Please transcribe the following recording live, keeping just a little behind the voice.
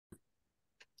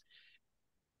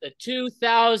The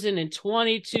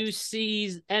 2022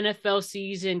 NFL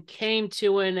season came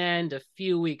to an end a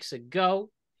few weeks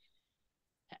ago.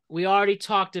 We already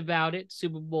talked about it.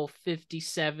 Super Bowl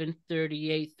 57,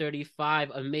 38,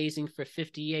 35. Amazing for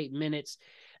 58 minutes.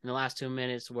 And the last 2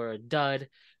 minutes were a dud.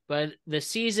 But the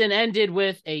season ended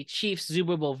with a Chiefs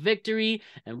Super Bowl victory.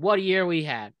 And what a year we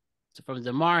had. So from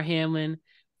Damar Hamlin,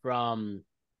 from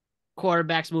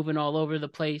quarterbacks moving all over the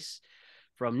place,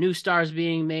 from new stars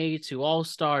being made to all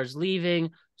stars leaving,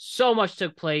 so much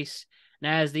took place.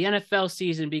 And as the NFL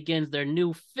season begins their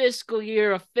new fiscal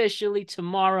year officially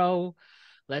tomorrow,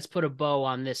 let's put a bow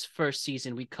on this first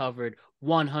season we covered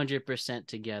 100%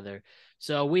 together.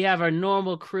 So we have our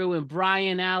normal crew and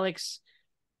Bryan, Alex,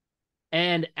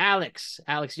 and Alex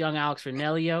Young, Alex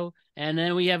Renelio. And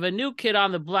then we have a new kid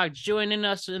on the block joining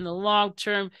us in the long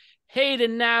term.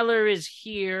 Hayden Nadler is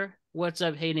here. What's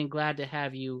up, Hayden? Glad to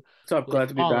have you What's up? with Glad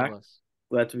to be all of back. us.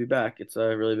 Glad to be back. It's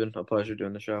really been a pleasure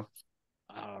doing the show.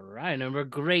 All right, and we're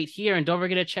great here. And don't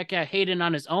forget to check out Hayden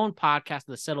on his own podcast,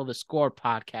 the Settle the Score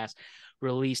podcast,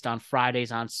 released on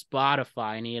Fridays on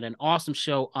Spotify. And he had an awesome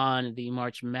show on the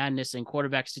March Madness and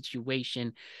quarterback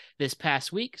situation this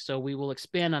past week. So we will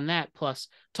expand on that, plus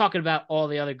talking about all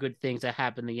the other good things that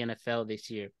happened in the NFL this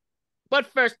year. But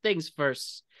first things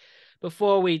first,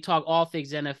 before we talk all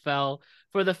things NFL,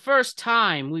 for the first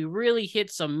time, we really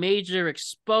hit some major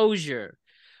exposure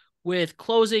with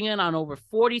closing in on over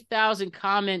 40,000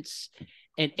 comments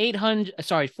and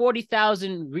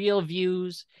 40,000 real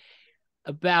views,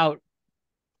 about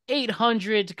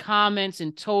 800 comments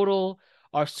in total.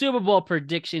 Our Super Bowl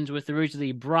predictions with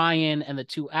originally Bryan and the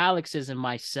two Alexes and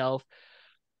myself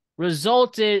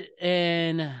resulted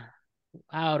in,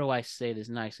 how do I say this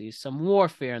nicely, some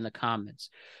warfare in the comments.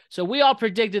 So we all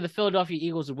predicted the Philadelphia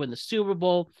Eagles would win the Super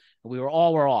Bowl, and we were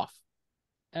off,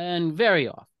 and very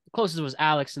off. The closest was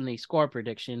Alex in the score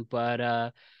prediction,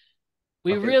 but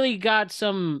we Okay. really got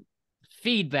some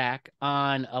feedback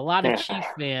on a lot of Chief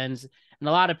fans and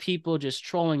a lot of people just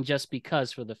trolling just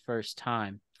because for the first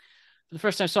time. For the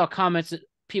first time I saw comments that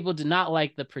people did not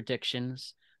like the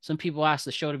predictions. Some people asked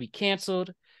the show to be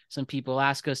canceled. Some people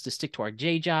asked us to stick to our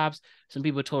J jobs. Some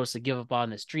people told us to give up on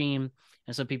this dream.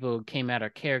 And some people came at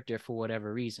our character for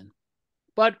whatever reason.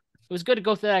 But it was good to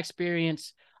go through that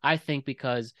experience, I think,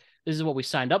 because this is what we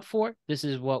signed up for. This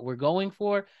is what we're going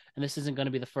for. And this isn't going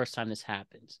to be the first time this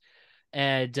happens.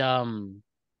 And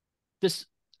this,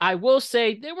 I will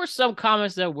say, there were some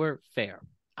comments that were fair,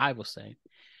 I will say.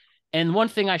 And one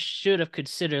thing I should have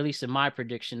considered, at least in my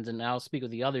predictions, and I'll speak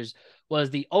with the others,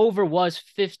 was the over was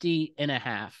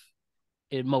 50.5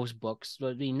 in most books. So,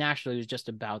 I mean, nationally, it was just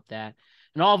about that.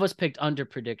 And all of us picked under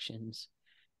predictions.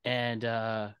 And,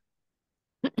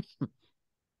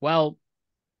 well,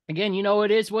 again,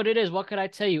 it is what it is. What could I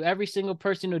tell you? Every single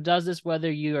person who does this,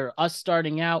 whether you're us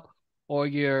starting out or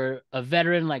you're a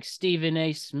veteran like Stephen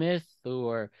A. Smith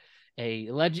or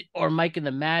a legend or Mike and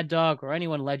the Mad Dog or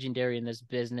anyone legendary in this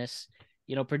business,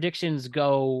 predictions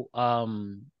go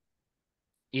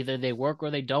either they work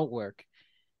or they don't work.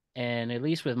 And at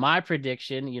least with my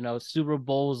prediction, Super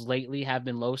Bowls lately have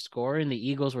been low scoring. The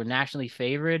Eagles were national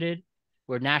favorites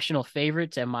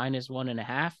at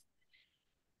 -1.5.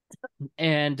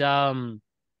 And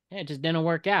it just didn't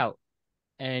work out.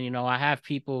 And I have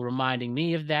people reminding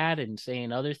me of that and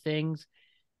saying other things.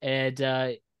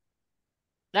 And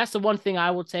that's the one thing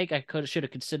I will take. I should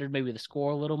have considered maybe the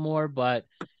score a little more, but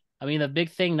I mean the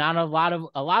big thing, not a lot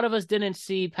of us didn't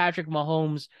see Patrick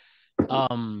Mahomes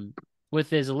with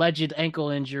his alleged ankle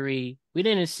injury. We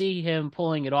didn't see him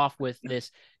pulling it off with this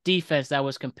defense that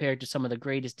was compared to some of the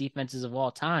greatest defenses of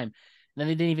all time. And then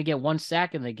they didn't even get one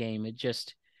sack in the game. It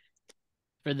just,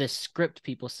 for this script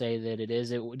people say that it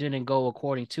didn't go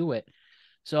according to it.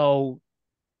 So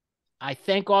I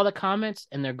thank all the comments,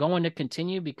 and they're going to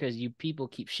continue because you people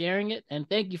keep sharing it, and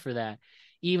thank you for that,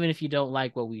 even if you don't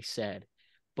like what we said.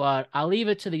 But I'll leave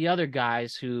it to the other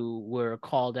guys who were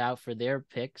called out for their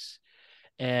picks.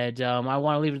 And I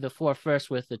want to leave the floor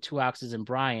first with the two Alexes and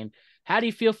Bryan. How do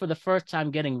you feel for the first time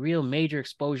getting real major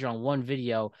exposure on one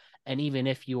video, and even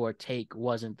if your take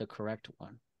wasn't the correct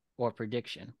one or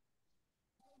prediction?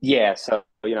 Yeah, so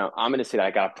I'm going to say that I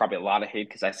got probably a lot of hate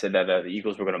because I said that the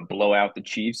Eagles were going to blow out the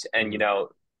Chiefs. And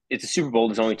it's a Super Bowl.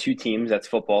 There's only two teams. That's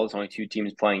football. There's only two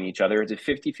teams playing each other. It's a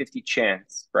 50-50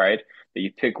 chance, right? That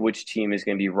you pick which team is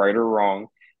going to be right or wrong.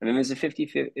 And then there's a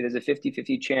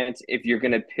 50-50 chance if you're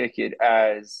going to pick it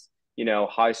as,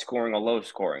 high scoring or low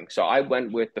scoring. So I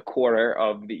went with the quarter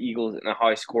of the Eagles in a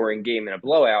high scoring game in a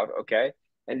blowout, okay?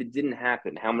 And it didn't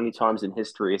happen. How many times in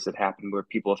history has it happened where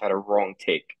people have had a wrong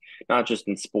take? Not just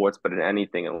in sports, but in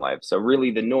anything in life. So really,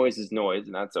 the noise is noise,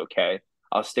 and that's okay.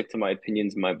 I'll stick to my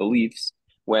opinions and my beliefs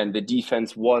when the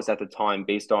defense was at the time,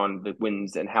 based on the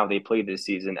wins and how they played this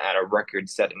season, at a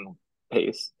record-setting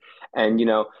pace. And,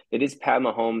 it is Pat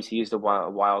Mahomes. He is the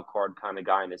wild card kind of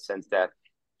guy in the sense that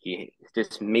he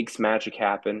just makes magic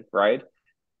happen, right?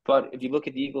 But if you look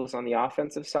at the Eagles on the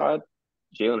offensive side,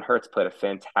 Jalen Hurts played a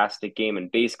fantastic game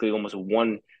and basically almost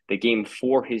won the game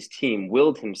for his team,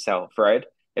 willed himself, right?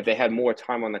 If they had more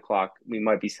time on the clock, we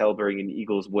might be celebrating an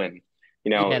Eagles win.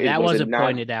 Yeah, It that was a wasn't not,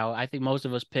 pointed out. I think most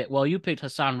of us picked. Well, you picked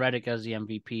Hassan Reddick as the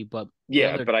MVP, but the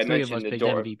yeah, other but I three of us mentioned the picked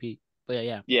door. MVP. But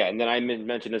yeah, Yeah, and then I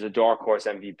mentioned as a dark horse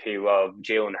MVP of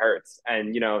Jalen Hurts,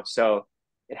 and so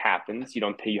it happens. You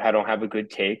don't have a good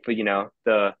take, but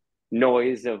the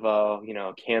noise of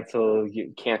cancel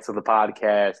the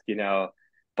podcast,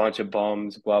 bunch of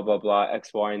bums, blah blah blah, X,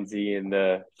 Y, and Z, and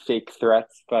the fake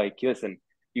threats. Like, listen,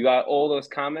 you got all those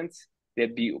comments.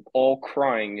 They'd be all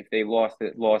crying if they lost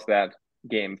that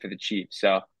game for the Chiefs.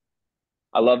 So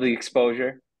I love the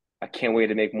exposure. I can't wait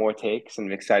to make more takes, and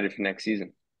I'm excited for next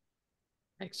season.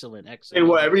 excellent, Hey, excellent.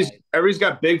 what? Everybody's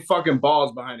got big fucking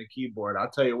balls behind a keyboard. I'll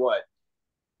tell you what.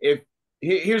 If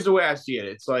here's the way I see it,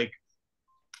 it's like,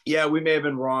 yeah, we may have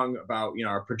been wrong about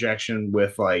our projection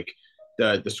with like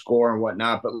the score and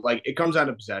whatnot, but like it comes down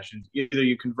to possessions. Either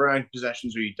you convert on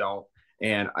possessions or you don't.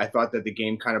 And I thought that the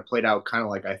game kind of played out kind of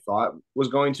like I thought was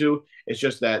going to. It's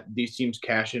just that these teams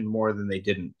cash in more than they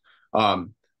didn't.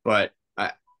 But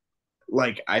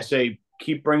I say,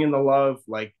 keep bringing the love,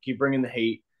 like keep bringing the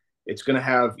hate. It's gonna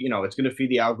have, it's gonna feed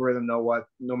the algorithm.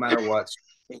 No matter what,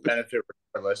 benefit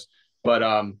regardless.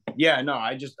 But yeah, no,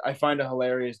 I find it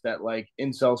hilarious that like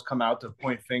incels come out to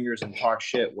point fingers and talk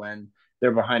shit when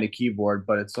they're behind a keyboard,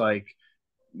 but it's like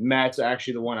Matt's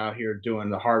actually the one out here doing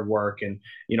the hard work and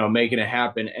making it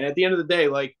happen. And at the end of the day,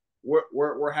 like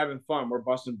we're having fun, we're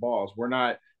busting balls, we're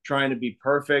not trying to be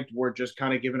perfect, we're just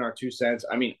kind of giving our 2 cents.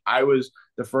 I mean, I was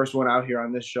the first one out here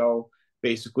on this show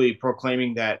basically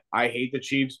proclaiming that I hate the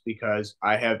Chiefs because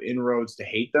I have inroads to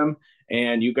hate them,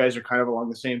 and you guys are kind of along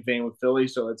the same vein with Philly.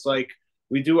 So it's like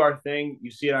we do our thing.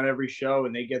 You see it on every show,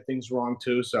 and they get things wrong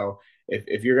too. So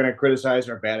if you're going to criticize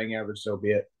our batting average, so be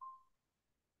it.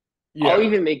 Yeah.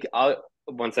 I'll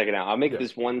 1 second out. I'll make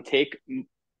this one take.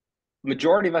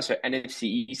 Majority of us are NFC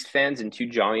East fans and 2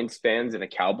 Giants fans and a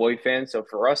Cowboy fan. So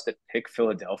for us to pick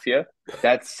Philadelphia,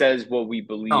 that says what we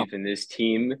believe in this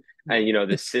team and,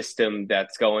 the system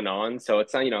that's going on. So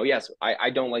it's not, yes, I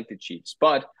don't like the Chiefs,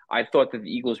 but I thought that the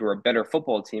Eagles were a better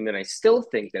football team, and I still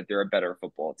think that they're a better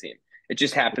football team. It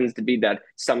just happens to be that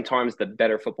sometimes the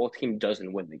better football team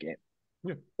doesn't win the game.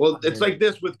 Yeah. Well, it's like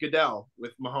this with Goodell,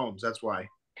 with Mahomes. That's why.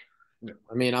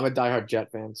 I mean, I'm a diehard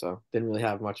Jet fan, so didn't really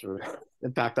have much of an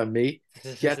impact on me.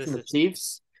 Jets and the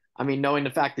Chiefs. I mean, knowing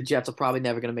the fact the Jets are probably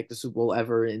never going to make the Super Bowl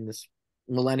ever in this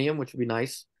millennium, which would be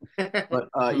nice. But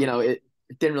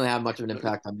it didn't really have much of an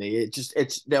impact on me.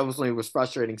 That was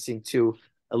frustrating seeing 2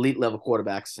 elite level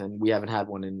quarterbacks, and we haven't had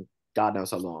one in God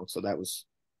knows how long. So that was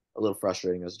a little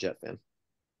frustrating as a Jet fan.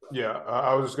 Yeah,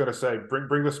 I was just gonna say,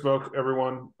 bring the smoke,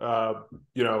 everyone.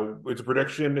 It's a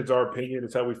prediction, it's our opinion,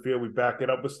 it's how we feel. We back it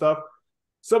up with stuff.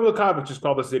 Some of the comments just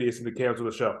called us idiots and to cancel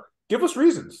the show. Give us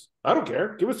reasons. I don't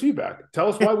care. Give us feedback. Tell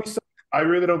us why we suck. I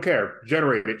really don't care.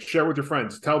 Generate it. Share with your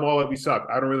friends. Tell them all that we suck.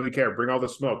 I don't really care. Bring all the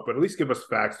smoke, but at least give us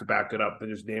facts to back it up. Then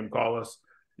just name call us.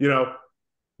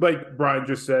 Like Bryan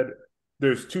just said,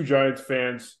 there's 2 Giants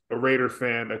fans, a Raiders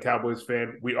fan, a Cowboys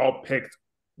fan. We all picked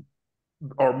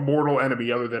our mortal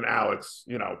enemy other than Alex,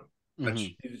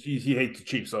 he hates the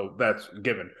Chiefs, so that's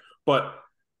given. But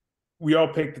we all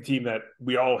picked the team that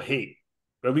we all hate,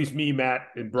 at least me, Matt,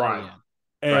 and Bryan.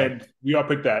 And we all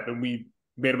picked that, and we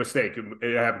made a mistake.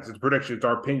 It happens. It's a prediction. It's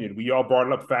our opinion. We all brought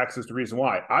it up. Facts is the reason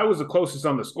why. I was the closest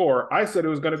on the score. I said it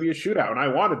was going to be a shootout, and I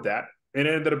wanted that, and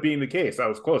it ended up being the case. I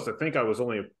was close. I think I was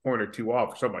only a point or 2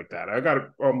 off or something like that. I got it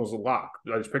almost a lock.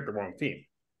 I just picked the wrong team.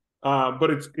 But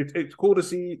it's cool to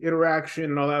see interaction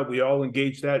and all that. We all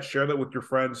engage that, share that with your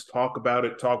friends, talk about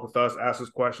it, talk with us, ask us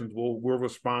questions. We'll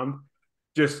respond.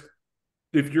 Just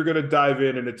if you're gonna dive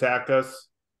in and attack us,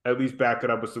 at least back it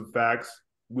up with some facts.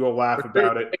 We'll laugh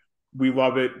about it. We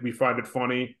love it. We find it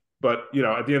funny. But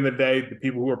at the end of the day, the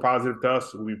people who are positive to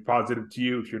us will be positive to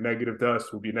you. If you're negative to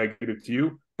us, we'll be negative to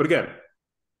you. But again,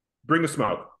 bring the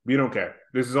smoke. We don't care.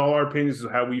 This is all our opinions. This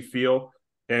is how we feel,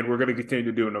 and we're gonna continue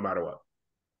to do it no matter what.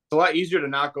 It's a lot easier to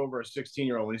knock over a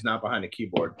 16-year-old when he's not behind a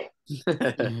keyboard.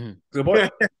 Good boy.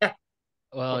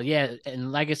 Well, yeah,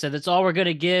 and like I said, that's all we're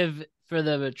gonna give for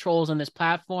the trolls on this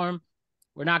platform.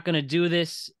 We're not gonna do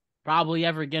this probably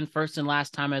ever again. First and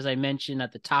last time, as I mentioned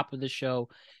at the top of the show,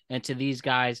 and to these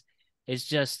guys, it's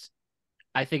just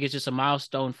I think it's just a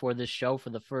milestone for this show for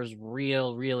the first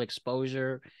real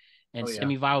exposure and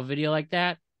semi-viral video like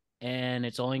that. And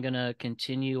it's only going to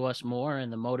continue us more,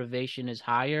 and the motivation is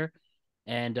higher.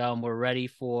 And we're ready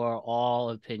for all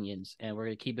opinions, and we're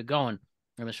going to keep it going.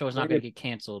 And the show's not going to get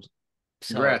canceled.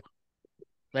 So Congrats.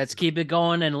 let's keep it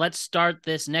going, and let's start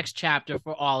this next chapter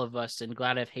for all of us. And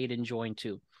glad to have Hayden join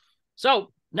too.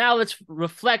 So now let's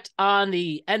reflect on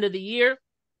the end of the year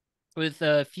with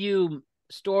a few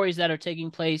stories that are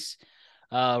taking place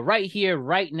right here,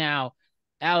 right now.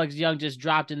 Alex Young just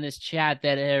dropped in this chat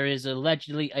that there is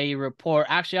allegedly a report.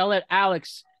 Actually, I'll let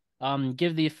Alex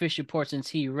give the official report since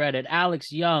he read it.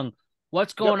 Alex Young,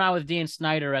 what's going on with Dan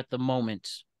Snyder at the moment?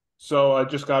 So I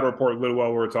just got a report a little while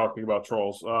we were talking about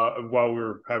trolls, while we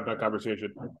were having that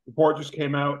conversation. Report just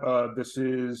came out. This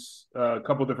is a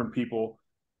couple different people,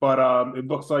 but it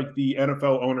looks like the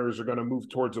NFL owners are going to move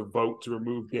towards a vote to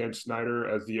remove Dan Snyder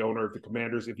as the owner of the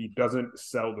Commanders if he doesn't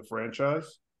sell the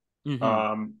franchise.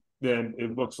 Mm-hmm. Then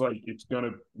it looks like it's going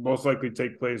to most likely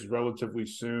take place relatively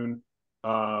soon,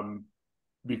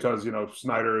 because,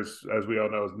 Snyder, as we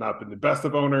all know, has not been the best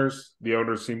of owners. The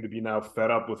owners seem to be now fed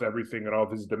up with everything and all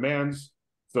of his demands.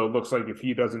 So it looks like if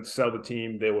he doesn't sell the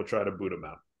team, they will try to boot him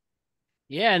out.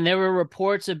 Yeah, and there were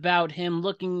reports about him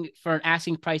looking for an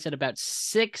asking price at about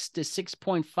 $6 to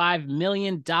 $6.5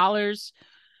 million,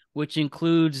 which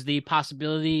includes the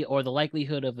possibility or the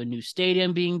likelihood of a new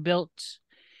stadium being built.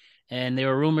 And there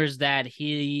were rumors that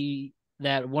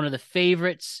one of the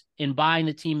favorites in buying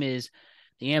the team is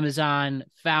the Amazon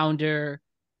founder,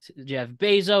 Jeff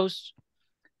Bezos,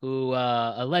 who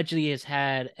allegedly has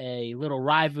had a little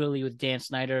rivalry with Dan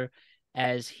Snyder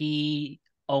as he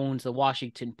owns the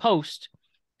Washington Post,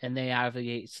 and they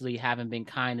obviously haven't been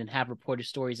kind and have reported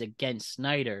stories against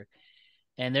Snyder.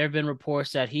 And there have been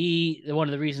reports that one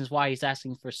of the reasons why he's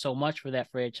asking for so much for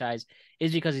that franchise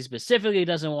is because he specifically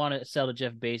doesn't want to sell to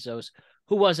Jeff Bezos,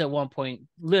 who was at one point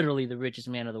literally the richest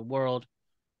man of the world,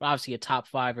 obviously a top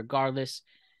 5 regardless.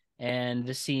 And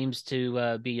this seems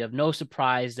to be of no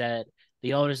surprise that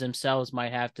the owners themselves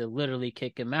might have to literally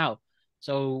kick him out.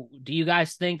 So do you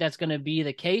guys think that's going to be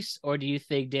the case, or do you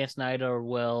think Dan Snyder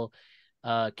will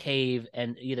cave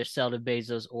and either sell to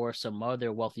Bezos or some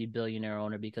other wealthy billionaire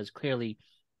owner? Because clearly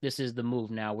this is the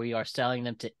move now. We are selling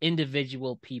them to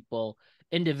individual people,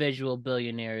 individual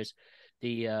billionaires,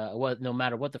 no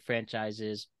matter what the franchise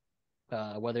is,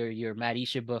 whether you're Matt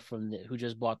Ishbia who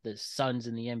just bought the Suns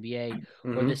in the NBA,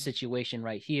 or this situation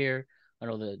right here. I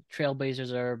know the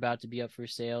Trailblazers are about to be up for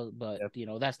sale, but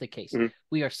that's the case.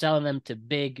 We are selling them to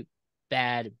big,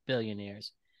 bad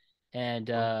billionaires. And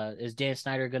is Dan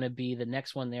Snyder going to be the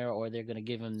next one there, or they're going to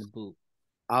give him the boot?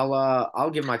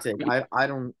 I'll give my take. I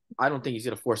don't think he's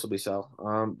going to forcibly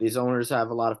sell. These owners have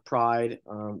a lot of pride.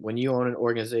 When you own an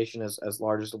organization as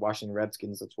large as the Washington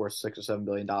Redskins that's worth $6 or $7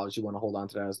 billion, you want to hold on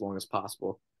to that as long as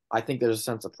possible. I think there's a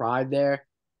sense of pride there.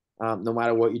 No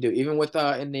matter what you do, even with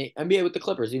in the NBA with the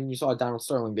Clippers, even you saw Donald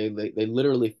Sterling, they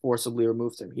literally forcibly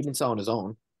removed him. He didn't sell on his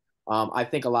own. I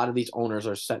think a lot of these owners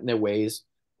are set in their ways.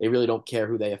 They really don't care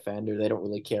who they offend, or they don't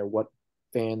really care what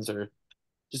fans or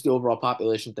just the overall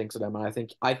population thinks of them. And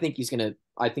I think he's gonna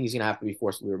have to be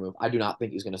forcibly removed. I do not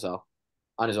think he's gonna sell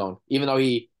on his own. Even though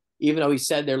he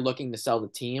said they're looking to sell the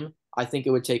team, I think it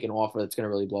would take an offer that's gonna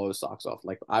really blow his socks off.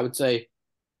 Like I would say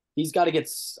he's got to get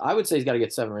 7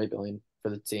 or 8 billion for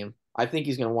the team. I think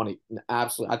he's gonna want to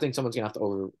absolutely. I think someone's gonna have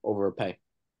to overpay.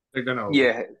 They're gonna.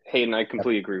 Yeah, Hayden, I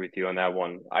completely agree with you on that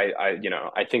one. I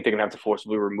think they're gonna have to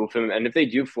forcibly remove him, and if they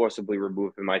do forcibly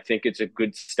remove him, I think it's a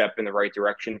good step in the right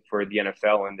direction for the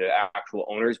NFL and the actual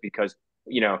owners, because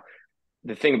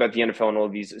the thing about the NFL and all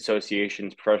of these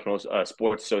associations, professional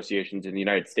sports associations in the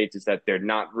United States, is that they're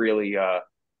not really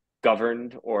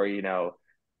governed or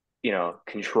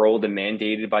controlled and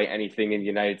mandated by anything in the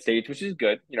United States, which is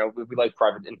good. We like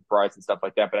private enterprise and stuff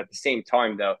like that, but at the same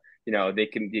time, though,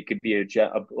 it could be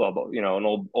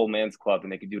an old man's club,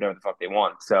 and they could do whatever the fuck they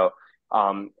want. So,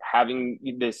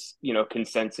 having this,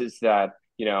 consensus that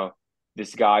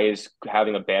this guy is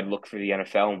having a bad look for the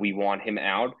NFL and we want him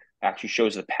out, actually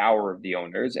shows the power of the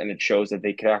owners, and it shows that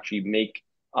they can actually make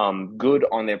good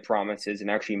on their promises and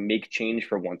actually make change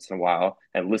for once in a while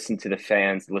and listen to the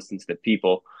fans, listen to the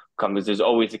people. Because there's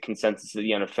always a consensus of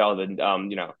the NFL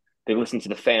that they listen to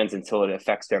the fans until it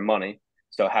affects their money.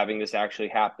 So having this actually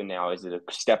happen now is a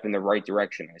step in the right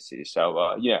direction, I see. So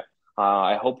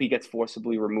I hope he gets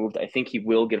forcibly removed. I think he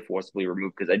will get forcibly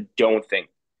removed, because I don't think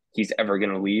he's ever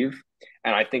going to leave,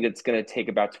 and I think it's going to take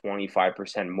about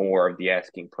 25% more of the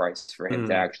asking price for him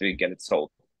to actually get it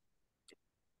sold.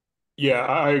 Yeah,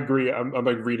 I agree. I'm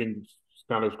like reading,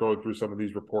 kind of scrolling through some of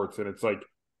these reports, and it's like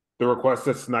the request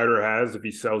that Snyder has if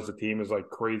he sells the team is like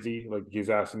crazy. Like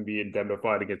he's asking to be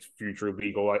indemnified against future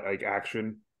legal like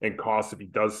action and costs if he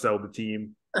does sell the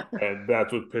team. And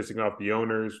that's what's pissing off the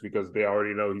owners because they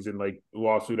already know he's in like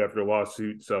lawsuit after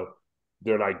lawsuit. So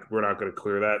they're like, we're not going to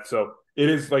clear that. So it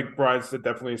is, like Bryan said,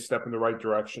 definitely a step in the right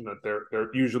direction. That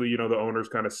they're usually, the owners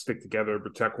kind of stick together and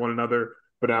protect one another.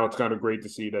 But now it's kind of great to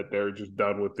see that they're just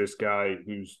done with this guy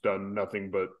who's done nothing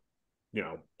but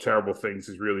terrible things.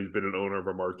 He's really been an owner of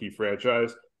a marquee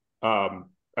franchise.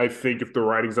 I think if the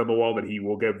writing's on the wall that he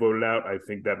will get voted out, I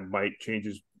think that might change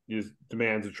his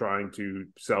demands of trying to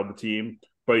sell the team.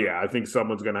 But yeah, I think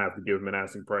someone's going to have to give him an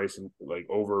asking price and like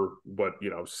over what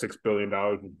 $6 billion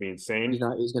would be insane. He's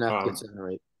going to have to get 7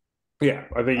 or 8. Yeah,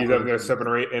 I think he's having a 7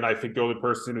 or 8, and I think the only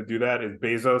person to do that is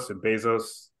Bezos. And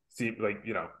Bezos,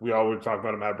 we all were talking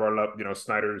about him. I brought it up.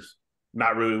 Snyder's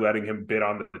not really letting him bid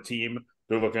on the team.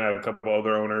 They're looking at a couple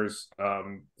other owners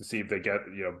to see if they get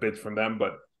bids from them.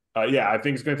 But yeah, I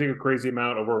think it's going to take a crazy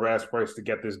amount over ask price to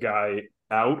get this guy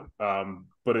out.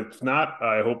 But it's not.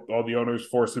 I hope all the owners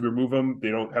force him to remove him. They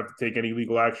don't have to take any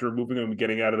legal action removing him and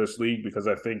getting out of this league because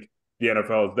I think the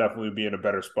NFL is definitely be in a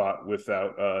better spot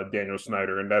without Daniel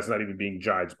Snyder, and that's not even being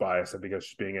Giants bias. I think that's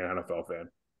just being an NFL fan.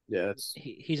 Yeah,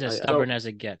 he's as stubborn as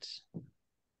it gets.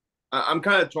 I'm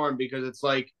kind of torn because it's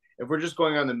like if we're just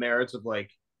going on the merits of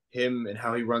like him and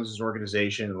how he runs his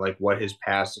organization and like what his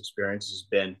past experience has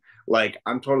been, like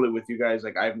I'm totally with you guys.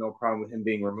 Like I have no problem with him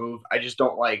being removed. I just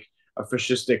don't like a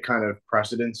fascistic kind of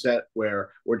precedent set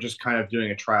where we're just kind of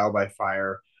doing a trial by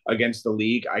fire against the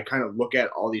league. I kind of look at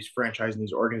all these franchises and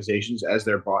these organizations as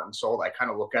they're bought and sold. I kind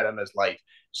of look at them as like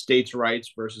states'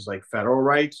 rights versus like federal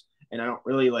rights. And I don't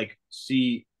really like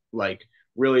see like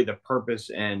really the purpose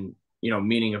and,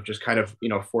 meaning of just kind of,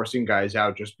 forcing guys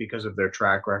out just because of their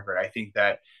track record. I think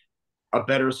that a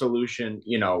better solution,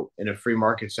 in a free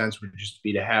market sense would just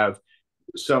be to have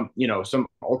some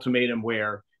ultimatum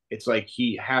where it's like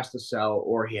he has to sell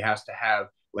or he has to have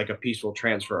like a peaceful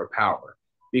transfer of power.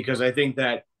 Because I think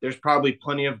that there's probably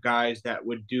plenty of guys that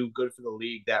would do good for the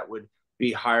league that would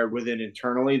be hired within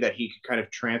internally that he could kind of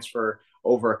transfer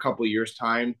over a couple of years'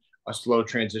 time, a slow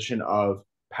transition of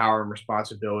power and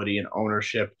responsibility and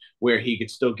ownership where he could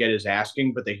still get his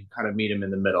asking, but they can kind of meet him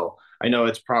in the middle. I know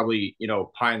it's probably,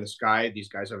 pie in the sky. These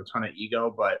guys have a ton of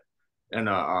ego, and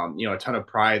a ton of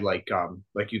pride, like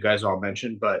you guys all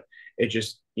mentioned, but it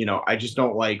just, I just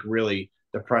don't like really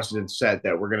the precedent set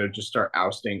that we're going to just start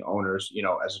ousting owners,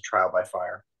 as a trial by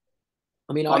fire.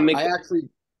 I mean,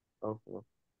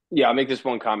 Yeah, I'll make this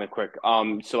one comment quick.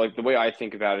 So like the way I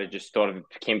think about it, just thought of it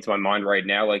came to my mind right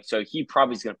now. Like, so he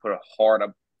probably is going to put a hard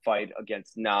up fight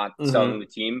against not selling the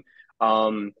team.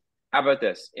 How about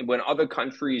this? When other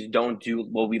countries don't do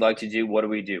what we like to do, what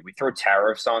do? We throw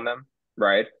tariffs on them,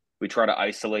 right? We try to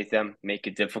isolate them, make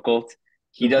it difficult.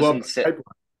 He doesn't say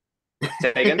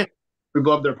again. We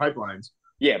blow up their pipelines.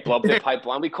 Yeah, blow up their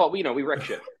pipeline. We wreck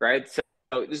shit, right? So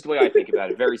this is the way I think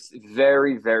about it. Very,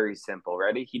 very, very simple.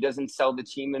 Ready? He doesn't sell the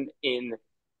team in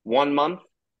 1 month.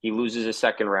 He loses a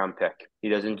second round pick. He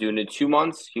doesn't do it in 2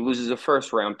 months. He loses a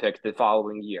first round pick the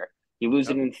following year. He loses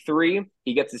it in 3.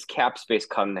 He gets his cap space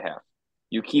cut in half.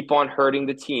 You keep on hurting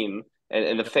the team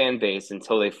and the fan base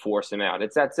until they force him out.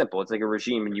 It's that simple. It's like a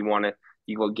regime, and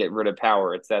you go get rid of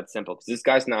power. It's that simple because this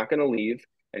guy's not going to leave.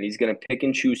 And he's going to pick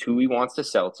and choose who he wants to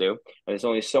sell to. And there's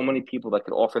only so many people that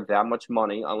could offer that much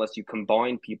money unless you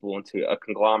combine people into a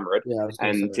conglomerate. Yeah,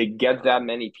 and to get that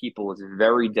many people is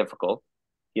very difficult.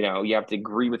 You have to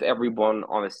agree with everyone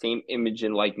on the same image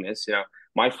and likeness.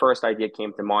 My first idea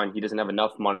came to mind. He doesn't have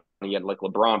enough money yet like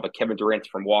LeBron, but Kevin Durant's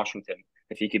from Washington.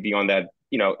 If he could be on that,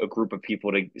 a group of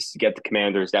people to get the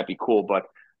Commanders, that'd be cool. But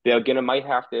they're might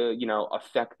have to,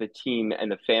 affect the team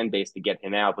and the fan base to get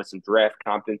him out with some draft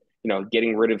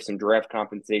getting rid of some draft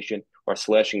compensation or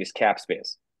slashing his cap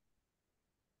space.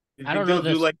 I don't know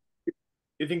this.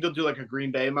 You think they'll do like a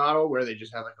Green Bay model where they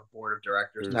just have like a board of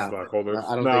directors? Stockholders.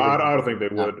 I don't think they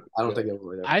would. I don't think they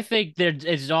would. I think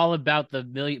it's all about the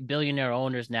billionaire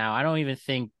owners now. I don't even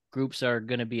think groups are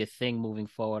going to be a thing moving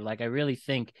forward. Like I really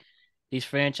think these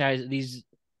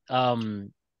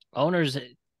owners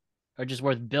are just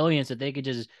worth billions that they could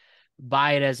just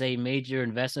buy it as a major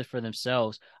investment for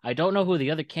themselves. I don't know who the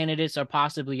other candidates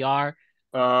possibly are.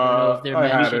 I don't know if they're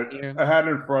mentioned here. I had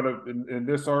it in front of in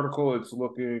this article. It's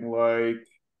looking like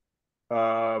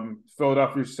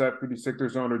Philadelphia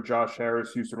 76ers owner Josh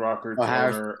Harris, Houston Rockets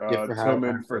owner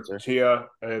Tillman Fertitta,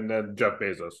 and then Jeff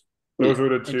Bezos. Those were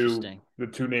the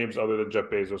two names other than Jeff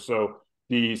Bezos. So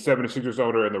the 76ers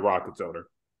owner and the Rockets owner.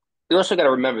 You also got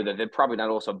to remember that they're probably not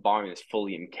also borrowing this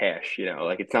fully in cash.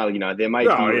 Like it's not. They might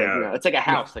No, be like yeah, it's like a no,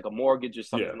 house, like a mortgage or yeah.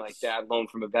 something like that, loan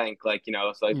from a bank.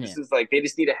 It's like Yeah. this is like they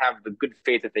just need to have the good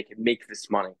faith that they can make this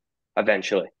money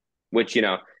eventually. Which if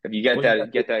you get Well,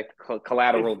 that if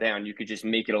collateral down, you could just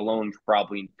make it a loan for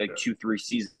probably like 2-3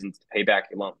 seasons to pay back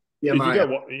your loan. Yeah, if you get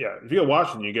if you get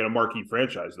Washington, you get a marquee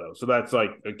franchise though, so that's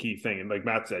like a key thing. And like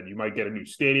Matt said, you might get a new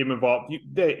stadium involved.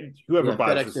 Whoever Yeah,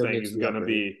 buys FedEx this Field thing needs is to be going to upgraded.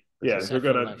 be Set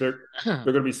for life. they're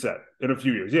going to be set in a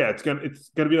few years. Yeah, it's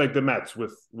gonna be like the Mets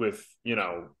with with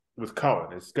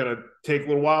Cohen. It's going to take a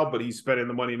little while, but he's spending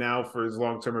the money now for his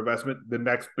long term investment. The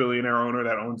next billionaire owner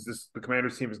that owns the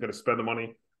Commanders team is going to spend the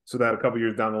money so that a couple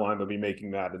years down the line they'll be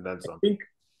making that and then some.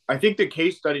 I think the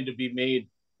case study to be made,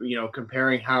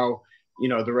 comparing how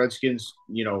the Redskins,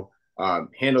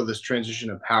 handle this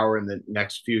transition of power in the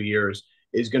next few years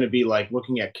is going to be like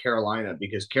looking at Carolina,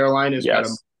 because Carolina's got a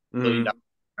 $1 billion,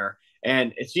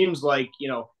 and it seems like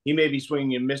he may be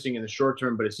swinging and missing in the short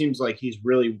term, but it seems like he's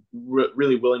really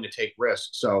really willing to take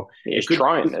risks. So he's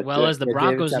trying. As well as the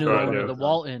Broncos' new Right, owner, yeah. the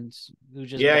Waltons, who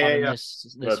just Yeah, bought yeah, him yeah.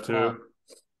 this That fall. too.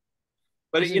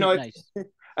 But Isn't it nice?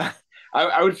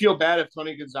 I would feel bad if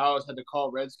Tony Gonzalez had to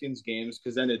call Redskins games,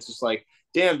 because then it's just like,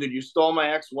 damn, dude, you stole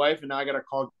my ex-wife and now I got to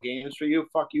call games for you.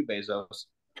 Fuck you, Bezos.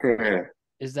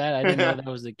 Is that I didn't know that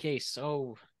was the case.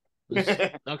 Oh,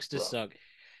 sucks to suck.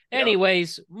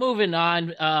 Anyways, moving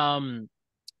on.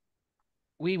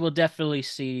 We will definitely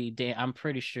see Dan. I'm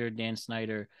pretty sure Dan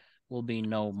Snyder will be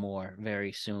no more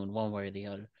very soon, one way or the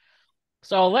other.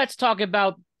 So let's talk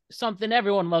about something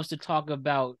everyone loves to talk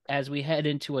about as we head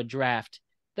into a draft: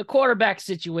 the quarterback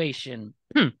situation.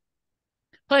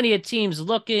 Plenty of teams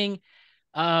looking.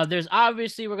 There's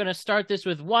obviously, we're going to start this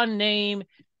with one name,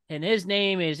 and his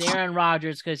name is Aaron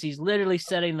Rodgers, because he's literally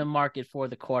setting the market for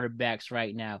the quarterbacks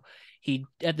right now.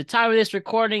 At the time of this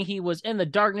recording, he was in the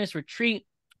darkness retreat,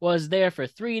 was there for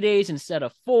 3 days instead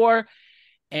of 4.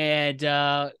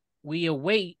 And we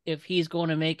await if he's going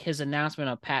to make his announcement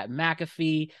on Pat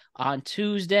McAfee on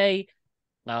Tuesday.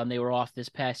 They were off this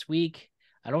past week.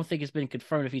 I don't think it's been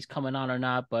confirmed if he's coming on or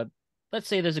not, but let's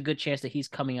say there's a good chance that he's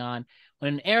coming on.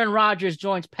 When Aaron Rodgers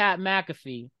joins Pat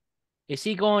McAfee, is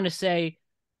he going to say,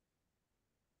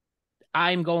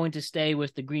 I'm going to stay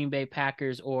with the Green Bay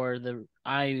Packers, or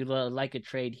I like a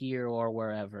trade here or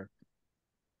wherever?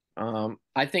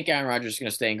 I think Aaron Rodgers is going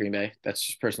to stay in Green Bay. That's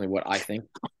just personally what I think.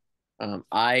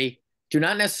 I do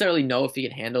not necessarily know if he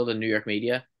can handle the New York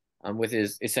media with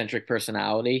his eccentric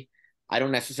personality. I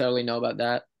don't necessarily know about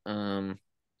that. I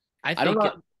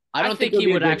don't think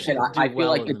he would actually do I feel well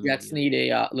like in the the Jets media.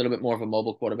 need a little bit more of a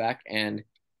mobile quarterback, and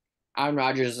Aaron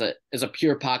Rodgers is a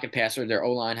pure pocket passer. Their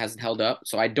O-line hasn't held up,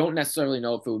 so I don't necessarily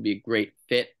know if it would be a great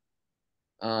fit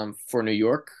for New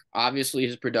York. Obviously,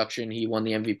 his production, he won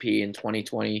the MVP in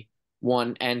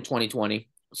 2021 and 2020,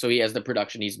 so he has the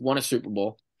production. He's won a Super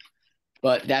Bowl.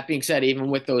 But that being said, even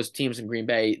with those teams in Green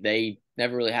Bay, they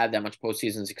never really had that much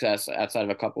postseason success outside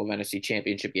of a couple of NFC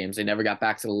Championship games. They never got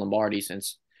back to the Lombardi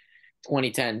since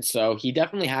 2010. So he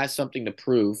definitely has something to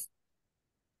prove.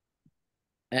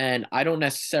 And I don't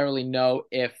necessarily know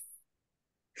if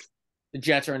the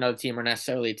Jets or another team are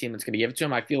necessarily a team that's going to give it to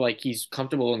him. I feel like he's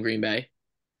comfortable in Green Bay.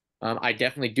 I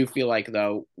definitely do feel like,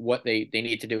 though, what they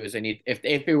need to do is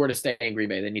if they were to stay in Green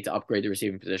Bay, they need to upgrade the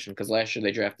receiving position, because last year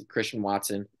they drafted Christian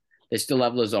Watson. They still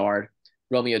have Lazard,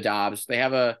 Romeo Doubs. They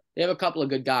have a couple of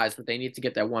good guys, but they need to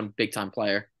get that one big time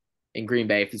player in Green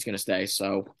Bay if he's going to stay.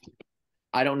 So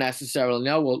I don't necessarily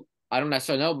know. Well, I don't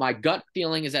necessarily know. My gut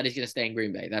feeling is that he's going to stay in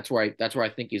Green Bay. That's where I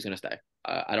think he's going to stay.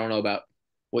 I don't know about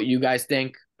what you guys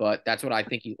think, but that's what I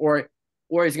think or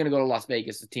he's going to go to Las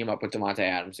Vegas to team up with Devontae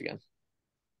Adams again.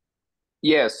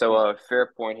 Yeah, so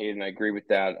fair point, Hayden. I agree with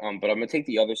that. But I'm gonna take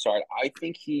the other side. I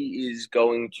think he is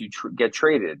going to get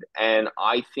traded, and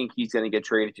I think he's going to get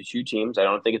traded to 2 teams. I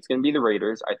don't think it's going to be the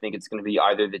Raiders. I think it's going to be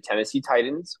either the Tennessee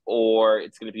Titans or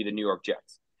it's going to be the New York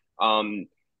Jets.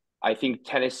 I think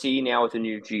Tennessee now with the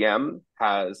new GM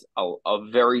has a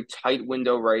very tight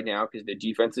window right now because the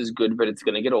defense is good, but it's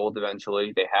going to get old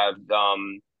eventually. They have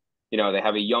they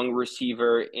have a young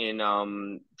receiver in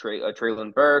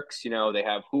Traylon Burks. They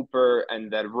have Hooper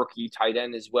and that rookie tight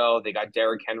end as well. They got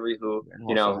Derrick Henry, who,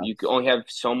 you can only have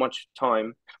so much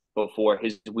time before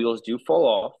his wheels do fall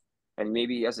off. And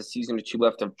maybe he has a season or 2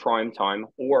 left of prime time,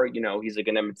 or, he's like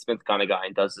an Emmitt Smith kind of guy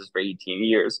and does this for 18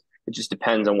 years. It just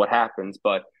depends on what happens.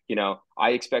 But,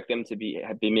 I expect them to be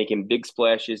making big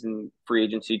splashes in free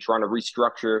agency, trying to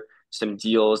restructure some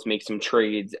deals, make some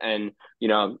trades. And,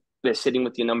 they're sitting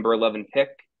with the number 11 pick.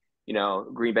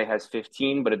 Green Bay has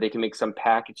 15, but if they can make some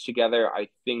package together, I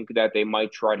think that they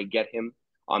might try to get him.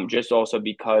 Just also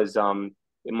because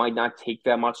it might not take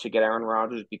that much to get Aaron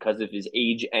Rodgers because of his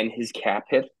age and his cap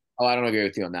hit. Oh, I don't agree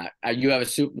with you on that. You have a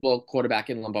Super Bowl quarterback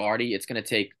in Lombardi. It's going to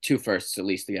take 2 firsts at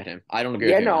least to get him. I don't agree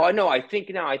Yeah, with you on that. no, I think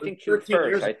two 13 first.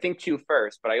 years. I think two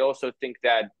first, but I also think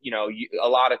that a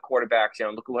lot of quarterbacks,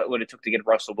 look at what it took to get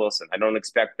Russell Wilson. I don't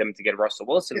expect them to get Russell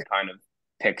Wilson kind of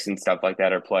picks and stuff like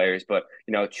that or players, but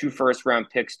 2 first-round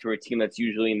picks to a team that's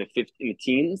usually in the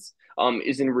teens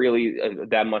isn't really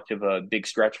that much of a big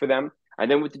stretch for them. And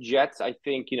then with the Jets, I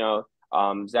think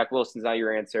Zach Wilson's not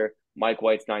your answer. Mike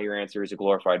White's not your answer. He's a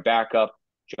glorified backup.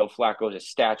 Joe Flacco is a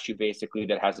statue basically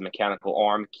that has a mechanical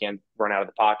arm, can't run out of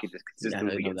the pocket, just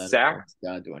consistently gets sacked.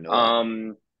 God, do I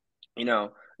know that?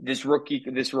 This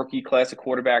rookie class of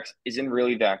quarterbacks isn't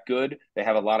really that good. They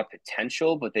have a lot of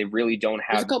potential, but they really don't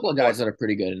have. There's a couple of guys that are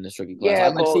pretty good in this rookie class. Yeah, I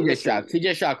like CJ Stroud.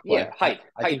 CJ Stroud play. Yeah, height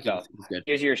though. He's good.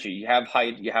 Here's your issue. You have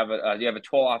height. You have a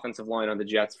tall offensive line on the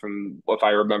Jets from, if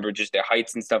I remember, just their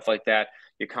heights and stuff like that.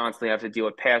 You constantly have to deal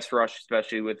with pass rush,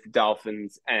 especially with the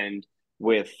Dolphins and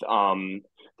with the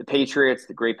Patriots,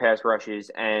 the great pass rushes,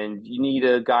 and you need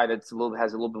a guy has a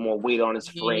little bit more weight on his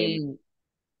frame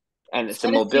and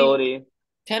some mobility.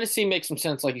 Tennessee makes some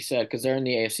sense, like you said, because they're in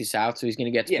the AFC South, so he's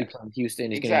going to get to be playing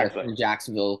Houston. He's going to get to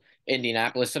Jacksonville,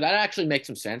 Indianapolis. So that actually makes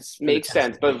some sense. Makes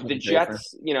sense, but with the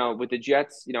Jets,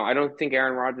 I don't think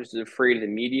Aaron Rodgers is afraid of the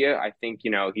media. I think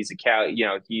he's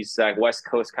he's a West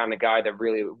Coast kind of guy that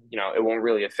really it won't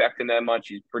really affect him that much.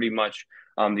 He's pretty much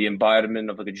the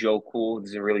embodiment of like a Joe Cool.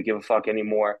 Doesn't really give a fuck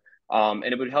anymore. And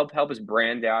it would help his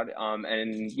brand out.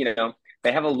 And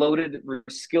they have a loaded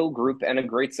skill group and a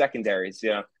great secondaries,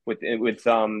 with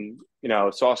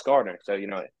Sauce Gardner. So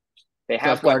they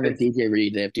have Sauce Gardner, DJ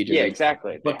Reed. They have DJ. Yeah, Reed.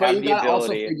 exactly. But you got to also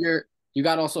figure. You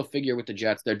got to also figure with the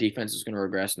Jets, their defense is going to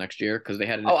regress next year because they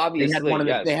had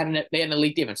they had an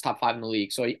elite defense, top 5 in the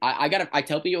league. So I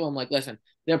tell people, I'm like, listen,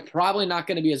 they're probably not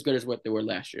going to be as good as what they were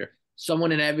last year.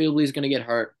 Someone inevitably is going to get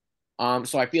hurt.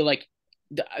 So I feel like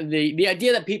the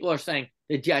idea that people are saying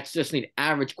the Jets just need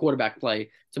average quarterback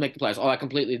play to make the playoffs. Oh, I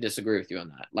completely disagree with you on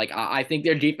that. Like I think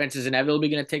their defense is inevitably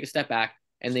going to take a step back,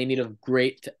 and they need a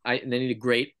great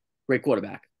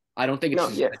quarterback. I don't think it's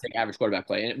going to take average quarterback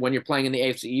play. And when you're playing in the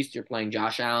AFC East, you're playing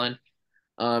Josh Allen.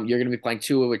 You're going to be playing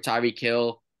Tua with Tyreek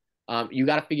Hill. You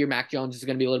got to figure Mac Jones is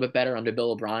going to be a little bit better under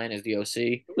Bill O'Brien as the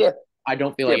OC. Yeah. I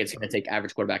don't feel like it's going to take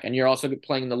average quarterback. And you're also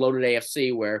playing in the loaded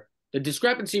AFC where the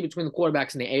discrepancy between the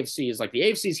quarterbacks and the AFC is like the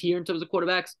AFC is here in terms of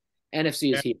quarterbacks.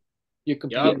 NFC is here. You're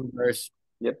competing versus.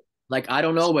 Yep. Like, I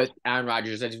don't know what Aaron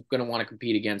Rodgers is going to want to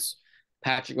compete against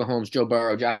Patrick Mahomes, Joe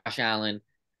Burrow, Josh Allen,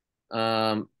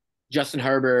 Justin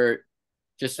Herbert,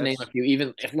 just to name a few.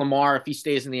 Even if Lamar, if he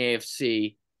stays in the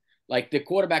AFC, like the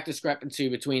quarterback discrepancy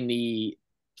between the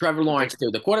Trevor Lawrence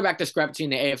too. The quarterback discrepancy in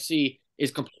the AFC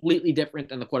is completely different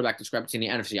than the quarterback discrepancy in the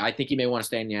NFC. I think he may want to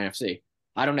stay in the NFC.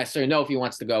 I don't necessarily know if he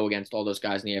wants to go against all those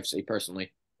guys in the AFC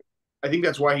personally. I think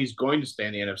that's why he's going to stay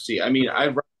in the NFC. I mean,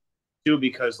 I've too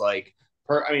because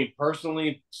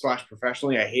personally /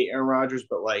 professionally, I hate Aaron Rodgers,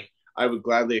 but like I would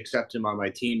gladly accept him on my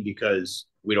team because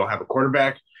we don't have a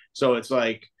quarterback. So it's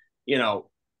like, and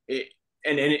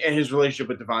his relationship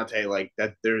with Devontae, like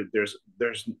that,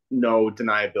 there's no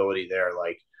deniability there.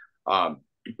 Like,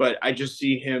 but I just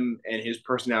see him and his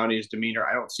personality, his demeanor.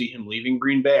 I don't see him leaving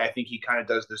Green Bay. I think he kind of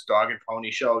does this dog and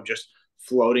pony show of just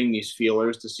floating these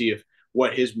feelers to see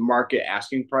what his market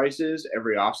asking price is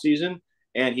every offseason.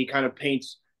 And he kind of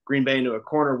paints Green Bay into a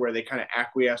corner where they kind of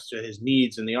acquiesce to his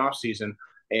needs in the offseason.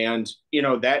 And,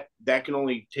 that can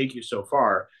only take you so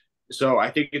far. So I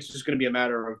think it's just going to be a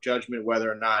matter of judgment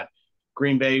whether or not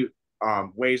Green Bay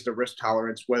weighs the risk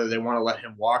tolerance, whether they want to let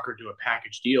him walk or do a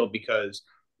package deal, because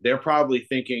they're probably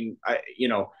thinking,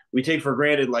 we take for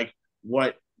granted like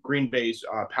what Green Bay's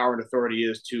power and authority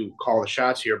is to call the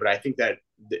shots here. But I think that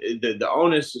the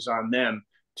onus is on them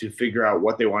to figure out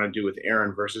what they want to do with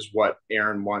Aaron versus what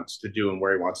Aaron wants to do and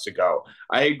where he wants to go.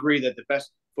 I agree that the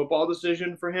best football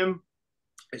decision for him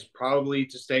is probably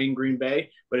to stay in Green Bay.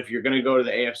 But if you're going to go to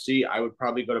the AFC, I would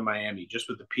probably go to Miami just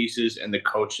with the pieces and the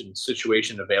coach and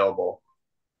situation available.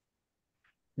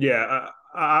 Yeah,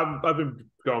 I've been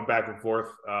going back and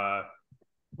forth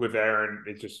with Aaron.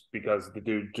 It's just because the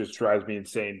dude just drives me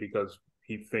insane because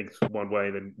he thinks one way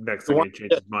and then next thing he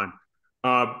changes his mind.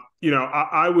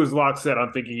 I was lockstep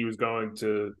on thinking he was going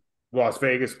to Las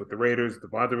Vegas with the Raiders, the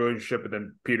Devontae relationship, and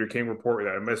then Peter King reported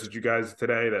that I messaged you guys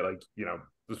today that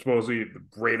supposedly the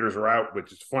Raiders are out,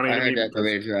 which is funny to me. The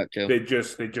Raiders are out too. They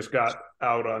just got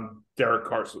out on Derek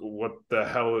Carson. What the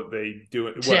hell are they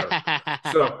doing? Whatever.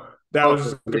 So that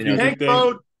was a confusing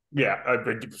thing. Yeah, I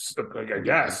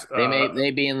guess they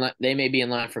may be in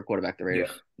line for quarterback. The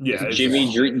Raiders. Yeah,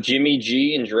 Jimmy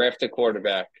G and draft a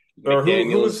quarterback. Or who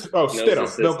McDaniels was? Oh, knows the Stidham.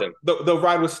 system. They'll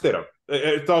ride with Stidham.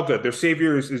 It's all good. Their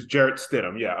savior is Jarrett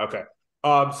Stidham. Yeah, okay.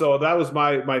 So that was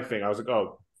my thing. I was like,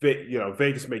 oh,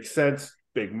 Vegas makes sense.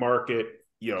 Big market.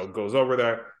 Goes over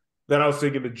there. Then I was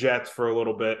thinking the Jets for a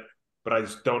little bit, but I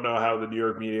just don't know how the New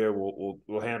York media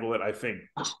will handle it. I think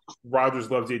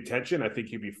Rodgers loves the attention. I think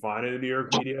he'd be fine in the New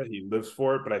York media. He lives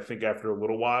for it, but I think after a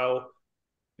little while,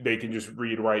 they can just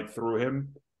read right through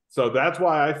him. So that's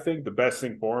why I think the best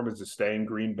thing for him is to stay in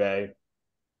Green Bay.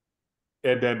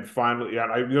 And then finally,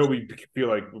 I know we feel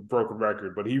like a broken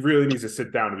record, but he really needs to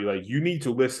sit down and be like, you need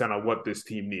to listen on what this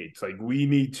team needs. Like, we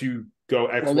need to go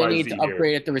X, Well, they Y, need Z to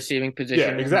upgrade here. at the receiving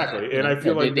position. Yeah, exactly. And I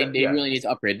feel they, like they really need to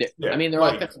upgrade. I mean, their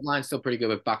offensive line's still pretty good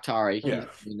with Bakhtari. Yeah.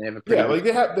 They have a pretty like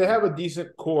they have a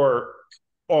decent core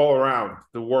all around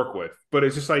to work with. But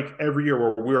it's just like every year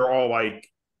where we're all like,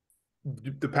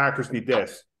 the Packers need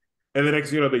this. And the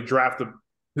next, they draft a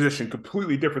position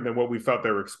completely different than what we thought they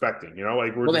were expecting.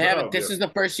 Like we're they haven't. This is the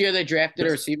first year they drafted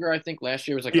a receiver. I think last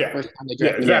year was like the first time they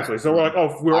drafted. Yeah, exactly. So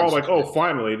we're all like,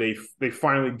 finally they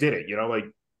finally did it. Like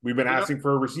we've been asking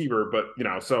for a receiver, but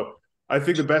so I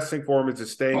think the best thing for him is to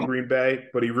stay in Green Bay,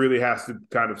 but he really has to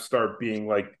kind of start being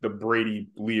like the Brady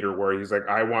leader, where he's like,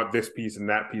 I want this piece and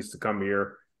that piece to come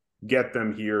here, get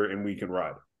them here, and we can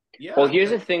ride. Yeah. Well, here's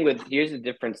the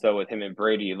difference though with him and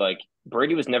Brady. Like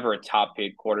Brady was never a top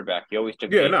paid quarterback. He always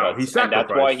took he sacrificed. And that's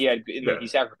why he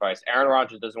sacrificed. Aaron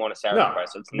Rodgers doesn't want to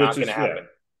sacrifice, so it's not going to happen. Yeah.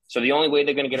 So the only way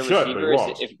they're going to get a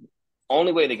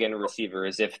receiver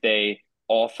is if they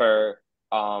offer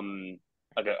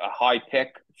like a high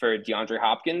pick for DeAndre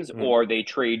Hopkins, or they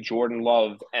trade Jordan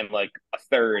Love and like a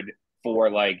third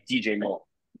for like DJ Moore.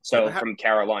 So from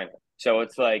Carolina. So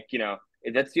it's like,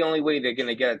 that's the only way they're going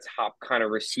to get a top kind of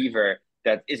receiver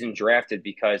that isn't drafted,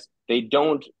 because they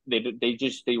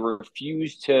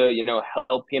refuse to,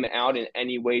 help him out in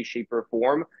any way, shape, or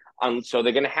form. So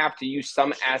they're going to have to use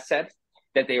some asset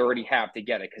that they already have to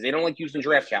get it, because they don't like using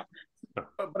draft cap.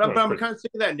 But I'm kind of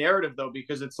sick of that narrative, though,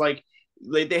 because it's like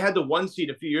they had the 1 seed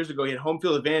a few years ago. He had home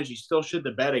field advantage. He still shit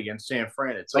the bed against San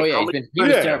Fran. It's like, he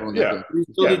was terrible. Yeah.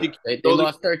 They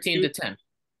lost 13-10.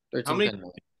 How many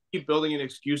keep building in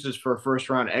excuses for first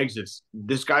round exits?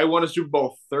 This guy won a Super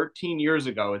Bowl 13 years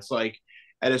ago. It's like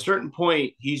at a certain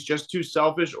point, he's just too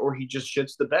selfish, or he just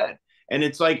shits the bed. And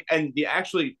it's like, and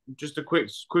actually, just to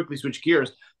quickly switch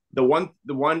gears, the one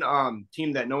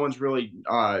team that no one's really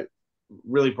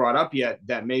brought up yet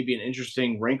that may be an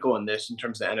interesting wrinkle in this in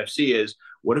terms of the NFC is,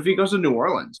 what if he goes to New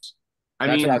Orleans?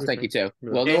 That's what I was thinking too.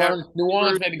 Well, New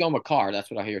Orleans maybe go McCarr.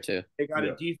 That's what I hear too. They got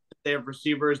a defense. They have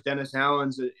receivers. Dennis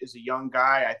Allen is a young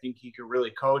guy. I think he could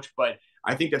really coach, but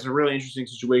I think that's a really interesting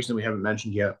situation that we haven't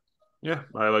mentioned yet. Yeah,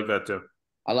 I like that too.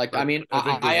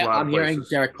 I'm hearing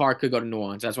Derek Carr could go to New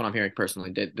Orleans. That's what I'm hearing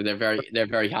personally. They're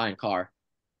very high in Carr.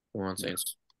 New Orleans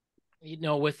Saints.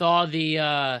 With all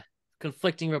the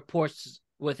conflicting reports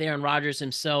with Aaron Rodgers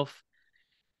himself,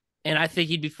 and I think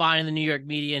he'd be fine in the New York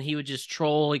media, and he would just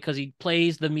troll because he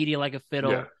plays the media like a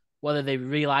fiddle, whether they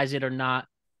realize it or not.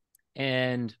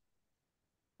 And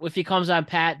if he comes on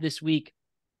Pat this week,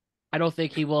 I don't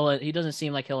think he will. He doesn't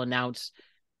seem like he'll announce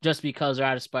just because they're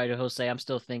out of spite. He'll say, I'm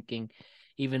still thinking,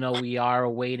 even though we are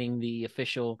awaiting the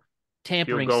official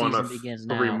tampering season begins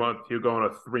now. He'll go on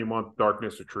a 3-month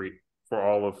darkness retreat for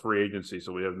all of free agency,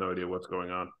 so we have no idea what's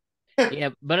going on. Yeah,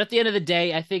 but at the end of the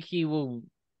day, I think he will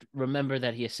remember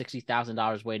that he has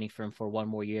 $60,000 waiting for him for one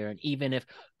more year. And even if,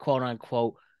 quote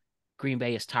unquote, Green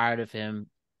Bay is tired of him,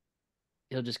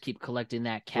 he'll just keep collecting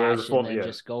that cash and then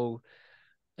just go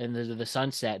into the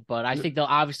sunset. But I think they'll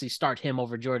obviously start him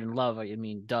over Jordan Love. I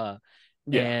mean, duh.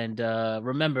 Yeah. And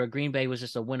remember, Green Bay was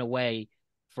just a win away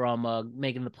from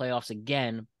making the playoffs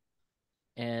again.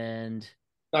 And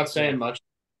not saying much.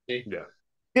 Yeah.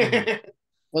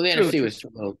 Well, the NFC was a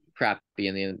little crappy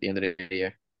in the end of the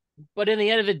year. But in the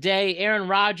end of the day, Aaron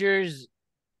Rodgers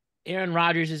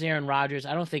is Aaron Rodgers.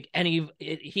 I don't think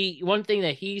one thing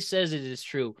that he says is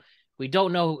true. We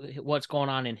don't know what's going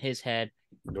on in his head.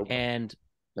 Nope. And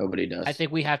nobody does. I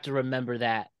think we have to remember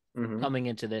that coming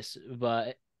into this.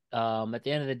 But at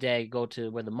the end of the day, go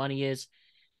to where the money is.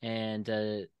 And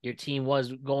your team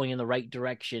was going in the right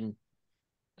direction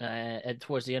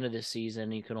towards the end of this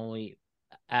season. You can only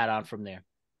add on from there.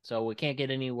 So we can't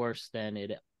get any worse than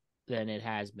it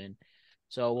has been.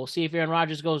 So we'll see if Aaron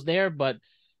Rodgers goes there. But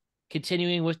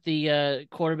continuing with the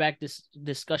quarterback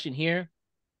discussion here,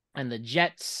 and the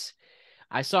Jets,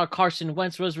 I saw Carson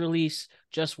Wentz was released.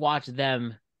 Just watch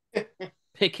them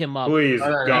pick him up. Please,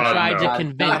 God, tried no. to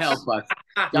convince. God help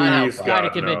us. Try to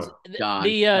convince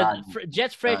the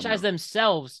Jets franchise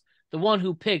themselves, the one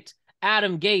who picked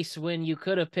Adam Gase when you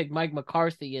could have picked Mike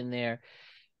McCarthy in there.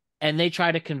 and they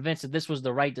try to convince that this was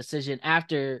the right decision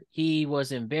after he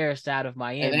was embarrassed out of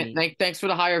Miami. And thanks for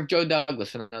the hire of Joe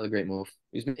Douglas, another great move.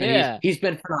 He's been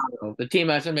phenomenal. The team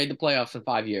hasn't made the playoffs in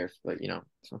 5 years, but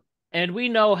So. And we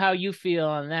know how you feel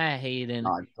on that, Hayden.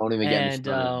 God, don't even get me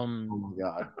started. Oh my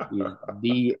God,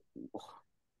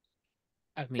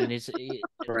 I mean, it's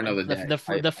for another day.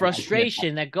 The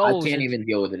frustration that goes. I can't even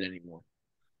deal with it anymore.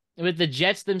 With the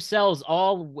Jets themselves,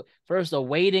 all first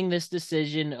awaiting this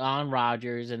decision on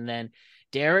Rodgers, and then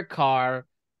Derek Carr,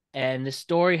 and the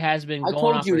story has been going on.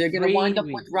 I told you they're going to wind up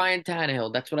with Ryan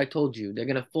Tannehill. That's what I told you. They're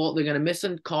going to fall. They're going to miss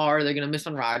on Carr. They're going to miss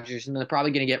on Rodgers, and they're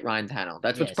probably going to get Ryan Tannehill.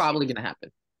 That's what's probably going to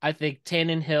happen. I think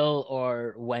Tannehill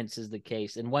or Wentz is the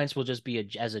case, and Wentz will just be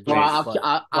as a joke.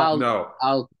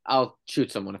 I'll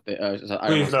shoot someone if it.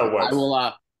 Please no Wentz.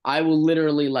 I will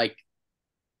literally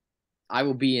I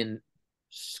will be in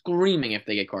screaming if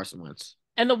they get Carson Wentz.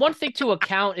 And the one thing to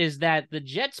account is that the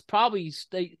Jets probably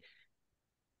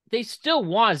they still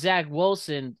want Zach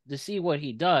Wilson to see what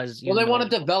he does. Well, they want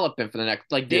to develop him for the next.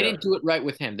 They didn't do it right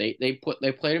with him. They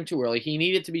played him too early. He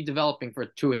needed to be developing for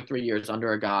 2 or 3 years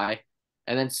under a guy,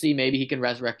 and then see maybe he can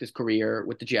resurrect his career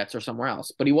with the Jets or somewhere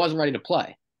else. But he wasn't ready to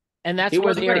play. And that's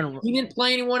where he didn't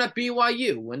play anyone at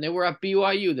BYU. When they were at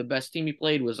BYU, the best team he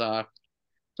played was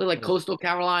Coastal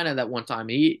Carolina that one time.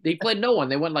 They played no one.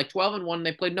 They went 12-1.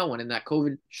 They played no one in that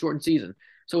COVID shortened season.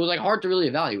 So it was hard to really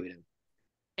evaluate him.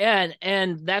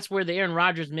 And that's where the Aaron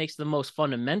Rodgers makes the most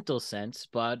fundamental sense,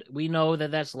 but we know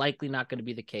that that's likely not going to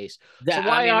be the case. So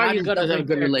why are you going to have a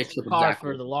good relationship with Carr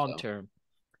for the long term?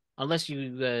 Unless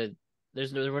you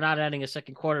we're not adding a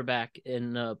second quarterback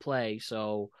in play,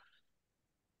 so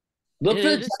look for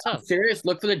the Jets. I'm serious.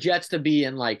 Look for the Jets to be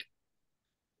in there's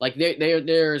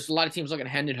a lot of teams looking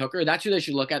at Hendon Hooker. That's who they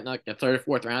should look at in the 3rd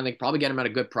or 4th round. They can probably get him at a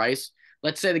good price.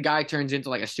 Let's say the guy turns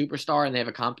into a superstar and they have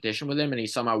a competition with him and he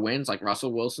somehow wins like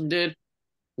Russell Wilson did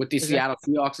with the Seattle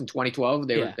Seahawks in 2012.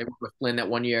 They were with Flynn that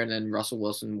one year and then Russell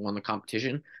Wilson won the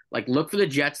competition. Look for the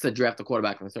Jets to draft the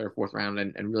quarterback in the 3rd or 4th round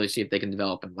and really see if they can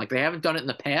develop him. They haven't done it in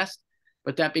the past,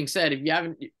 but that being said, if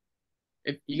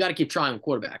you got to keep trying with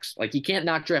quarterbacks. You can't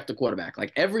not draft a quarterback.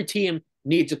 Every team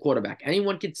needs a quarterback.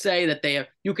 Anyone could say that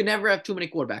you can never have too many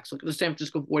quarterbacks. Look at the San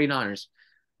Francisco 49ers.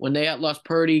 When they lost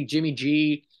Purdy, Jimmy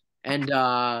G, and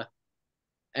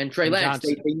Trey Lance,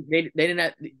 they didn't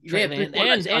have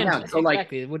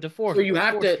exactly with the fourth. So you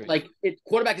have to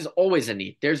quarterback is always a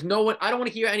need. There's no one. I don't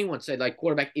want to hear anyone say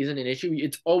quarterback isn't an issue.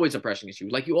 It's always a pressing issue.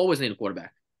 You always need a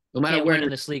quarterback, no matter where in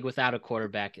this league without a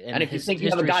quarterback. And if you think you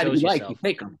have a guy that you like, you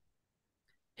take him.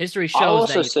 History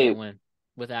shows that you can't win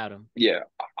without him. Yeah,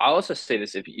 I'll also say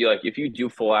this: if you do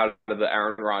fall out of the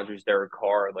Aaron Rodgers, Derek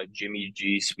Carr, Jimmy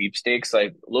G sweepstakes,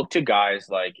 look to guys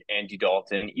like Andy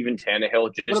Dalton, even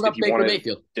Tannehill. What about Baker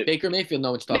Mayfield? Baker Mayfield, no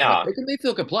one's talking about. Baker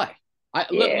Mayfield could play.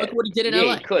 Look what he did in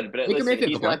LA. He could, but he's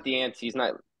not the answer. He's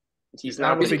not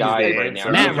the guy right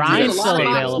now. Matt Ryan's still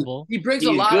available. He brings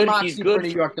a lot of moxie for New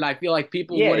York that I feel like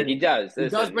people wouldn't. He does. He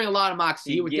does bring a lot of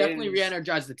moxie. He would definitely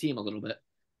re-energize the team a little bit.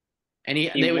 And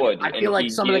they would. I feel like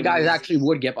some of the guys actually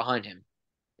would get behind him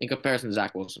in comparison to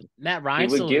Zach Wilson. Matt Ryan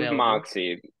would give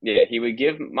moxie. Yeah, he would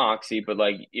give moxie, but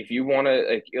if you want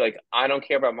to, I don't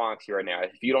care about moxie right now.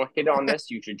 If you don't hit on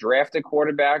this, you should draft a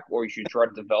quarterback or you should try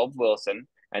to develop Wilson.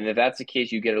 And if that's the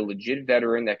case, you get a legit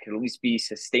veteran that can at least be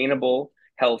sustainable,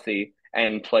 healthy,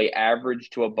 and play average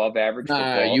to above average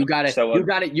football. You got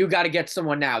to get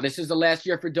someone now. This is the last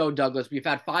year for Joe Douglas. We've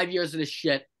had 5 years of this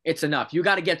shit. It's enough. You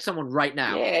got to get someone right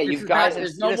now. Yeah,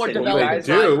 there's no more development.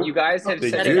 You guys have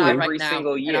said it every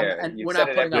single year. You've said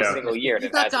it every single year, and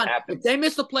it hasn't happened. If they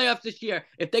miss the playoffs this year,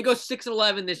 if they go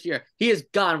 6-11 this year, he is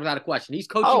gone without a question. He's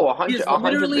coaching. 100%. This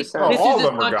is his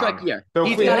contract year.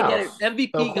 He's got to get an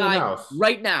MVP guy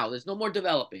right now. There's no more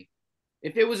developing.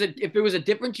 If it was a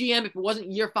different GM, if it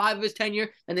wasn't year 5 of his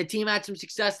tenure and the team had some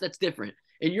success, that's different.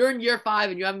 And you're in year 5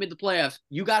 and you haven't made the playoffs,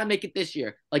 you got to make it this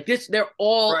year. They're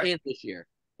all in this year.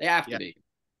 They have to be.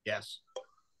 Yes.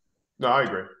 No, I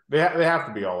agree. They have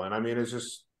to be all in. I mean, it's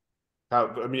just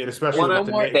especially with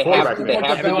the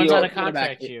quarterback. Everyone's on a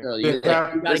contract here. They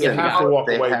have to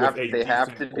walk away with a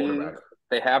decent quarterback.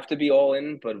 They have to be all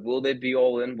in, but will they be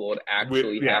all in? Will it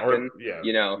actually happen?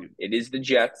 It is the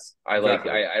Jets. I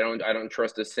don't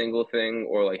trust a single thing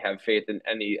or have faith in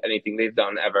anything they've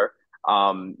done ever.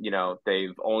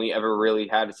 They've only ever really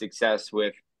had success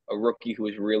with a rookie who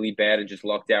was really bad and just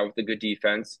lucked out with a good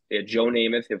defense. They had Joe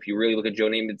Namath. If you really look at Joe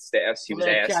Namath's stats, he was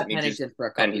Well, they had ass. Chad I mean, just Pennington for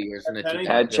a couple and of years in the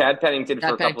had 2000s. Chad Pennington for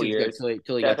Chad a couple of Pennington's years. good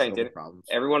till he Chad got shoulder Pennington. problems.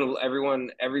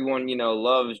 Everyone,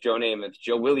 loves Joe Namath.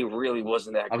 Joe Willie really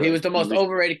wasn't that good. He was the most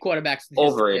overrated quarterback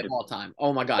overrated of all time.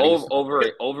 Oh my God, he was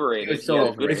overrated. He was so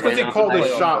overrated. It's because he called his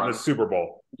shot in the Super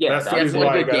Bowl. Yeah, that's the he reason had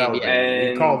why he one got good elevated. game,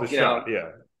 yeah. He called the And, shot.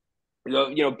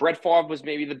 Yeah. Brett Favre was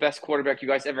maybe the best quarterback you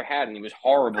guys ever had, and he was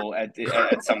horrible at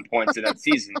some points of that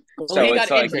season. Well, so he it's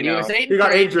got like, injured. you know, He was 8-3. He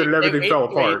got injured and They everything fell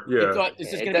apart. He Yeah. thought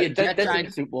this is going to be a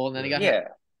Jet-Giants Super Bowl, and then he got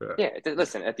hurt.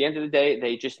 Listen, at the end of the day,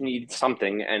 they just need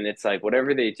something, and it's like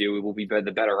whatever they do, it will be the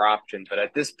better option. But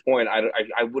at this point,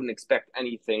 I wouldn't expect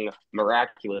anything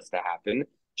miraculous to happen.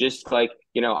 Just like,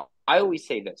 I always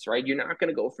say this, right? You're not going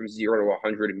to go from 0 to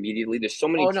 100 immediately. There's so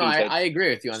many Oh, teams no, I agree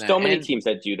with you on that. So many teams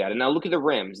that do that. And now look at the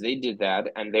Rams. They did that,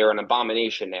 and they're an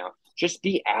abomination now. Just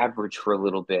be average for a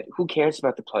little bit. Who cares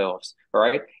about the playoffs? All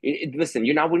right. Listen,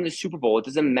 you're not winning the Super Bowl. It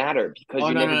doesn't matter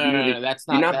because no, that's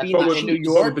not. You're not beating in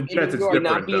New York. The Jets, it's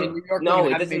different. In New York, no,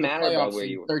 it doesn't matter about where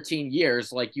you were. 13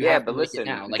 years, like you yeah, have but to listen, make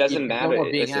it now. Like, it doesn't matter. No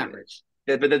more being listen, average.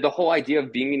 But the whole idea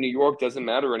of being in New York doesn't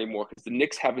matter anymore because the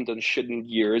Knicks haven't done shit in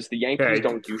years. The Yankees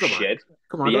don't do shit.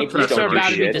 Come on, the Yankees Yankees don't do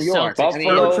shit. The Celtics.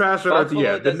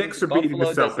 Buffalo, the Knicks are beating the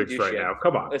Celtics right now.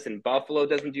 Come on. Listen, Buffalo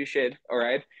doesn't do shit. All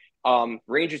right.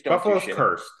 Rangers don't Buffalo's do shit.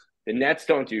 cursed. The Nets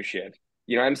don't do shit.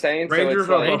 You know what I'm saying? Rangers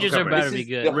are better be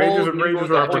good. Rangers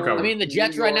are up and coming. I mean, the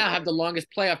Jets right now have the longest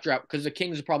playoff drought because the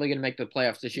Kings are probably going to make the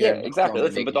playoffs this year. Yeah, exactly.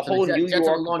 Listen, but the whole New Jets York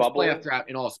are the longest bubble playoff drought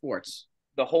in all sports.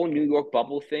 The whole New York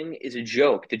bubble thing is a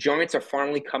joke. The Giants are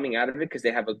finally coming out of it because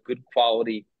they have a good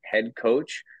quality head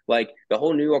coach. Like, the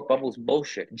whole New York bubble is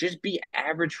bullshit. Just be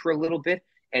average for a little bit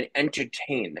and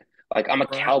entertain. Like, I'm a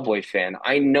Cowboy fan.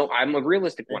 I know I'm a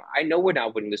realistic one. I know we're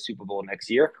not winning the Super Bowl next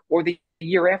year or the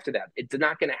year after that. It's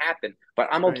not going to happen. But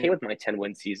I'm okay with my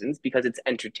 10-win seasons because it's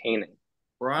entertaining.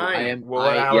 Brian,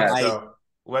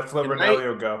 let's let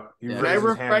Ronaldo go. He raised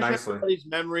his hand nicely. Everybody's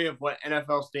memory of what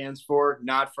NFL stands for?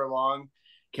 Not for long.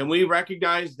 Can we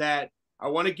recognize that? I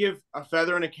want to give a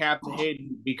feather and a cap to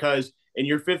Hayden because in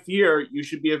your 5th year, you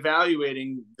should be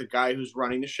evaluating the guy who's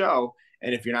running the show.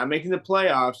 And if you're not making the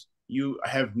playoffs, you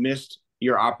have missed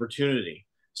your opportunity.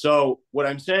 So what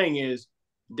I'm saying is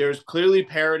there's clearly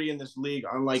parity in this league,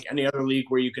 unlike any other league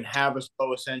where you can have a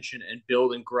slow ascension and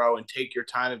build and grow and take your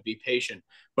time and be patient.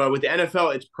 But with the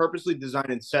NFL, it's purposely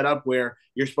designed and set up where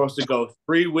you're supposed to go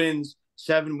 3 wins,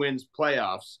 7 wins,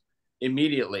 playoffs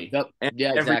immediately. Yep. And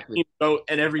exactly.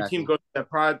 Every team goes through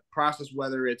that process,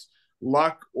 whether it's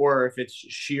luck or if it's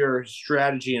sheer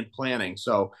strategy and planning.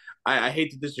 So I hate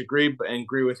to disagree and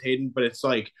agree with Hayden, but it's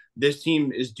like this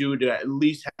team is due to at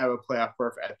least have a playoff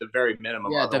berth at the very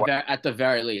minimum. Yeah, at the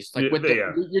very least. Like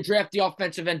you draft the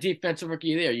offensive and defensive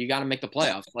rookie there, you got to make the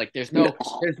playoffs. Like there's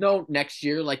no next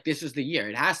year. Like this is the year.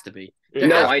 It has to be.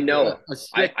 I know.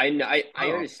 I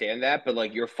understand that, but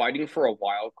like you're fighting for a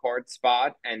wild card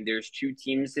spot, and there's 2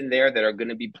 teams in there that are going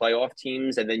to be playoff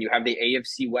teams, and then you have the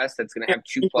AFC West that's going to have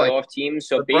 2 playoff teams.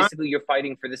 So basically, you're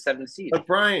fighting for the 7th seed. But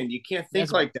Brian, you can't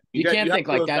think like that. You can't think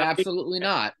like that. Absolutely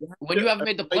not. When you haven't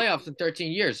made the playoffs in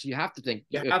 13 years, you have to think.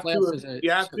 You have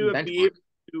to be able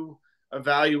to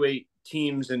evaluate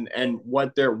teams and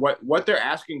what their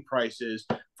asking price is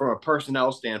from a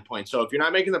personnel standpoint. So if you're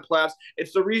not making the playoffs,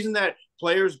 it's the reason that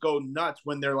players go nuts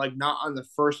when they're like not on the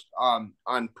first on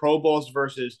Pro Bowls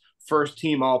versus first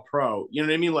team All Pro. You know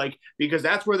what I mean? Like because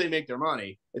that's where they make their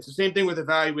money. It's the same thing with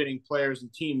evaluating players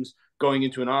and teams going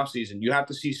into an offseason. You have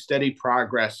to see steady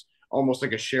progress, almost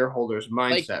like a shareholder's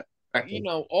mindset. Like,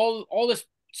 all this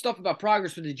stuff about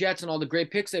progress with the Jets and all the great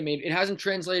picks they made, it hasn't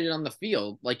translated on the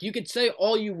field. Like you could say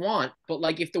all you want, but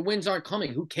like if the wins aren't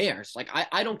coming, who cares? Like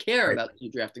I don't care about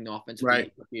you drafting the offensive player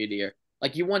of the year.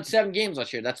 Like you won 7 games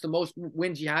last year. That's the most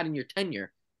wins you had in your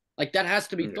tenure. Like that has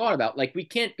to be thought about. Like we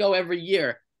can't go every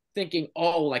year thinking,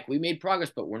 oh, like we made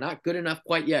progress, but we're not good enough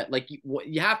quite yet. Like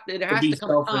you have to. There has to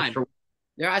come a time.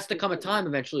 There has to come a time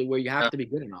eventually where you have to be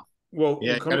good enough. Well,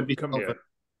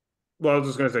 Well, I was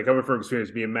just going to say, coming from experience,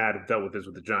 being mad and dealt with this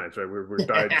with the Giants, right? We're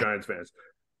diehard Giants fans.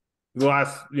 The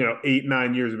last,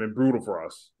 8-9 years have been brutal for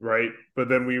us, right? But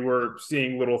then we were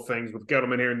seeing little things with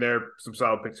Gettleman here and there, some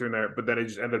solid picks here and there, but then it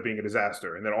just ended up being a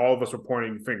disaster. And then all of us were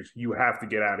pointing fingers. You have to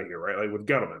get out of here, right? Like with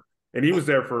Gettleman. And he was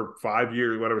there for 5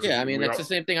 years, whatever. Yeah, I mean, that's the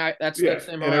same thing. That's the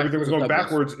same. And everything was going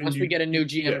backwards. Once we get a new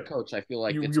GM and coach, I feel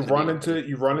like you run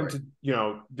into,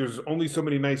 there's only so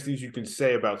many nice things you can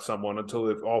say about someone until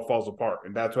it all falls apart.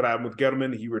 And that's what happened with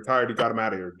Gettleman. He retired. He got him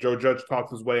out of here. Joe Judge talked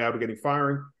his way out of getting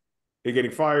fired.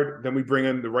 Then we bring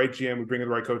in the right GM. We bring in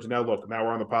the right coach. And now look, now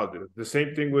we're on the positive. The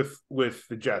same thing with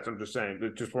the Jets. I'm just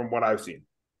saying, just from what I've seen.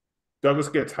 Douglas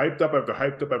gets hyped up after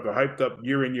hyped up after hyped up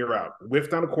year in, year out.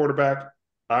 Whiffed on a quarterback.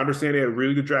 I understand they had a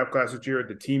really good draft class this year.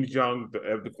 The team's young.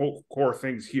 The core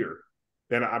things here.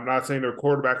 Then I'm not saying they're a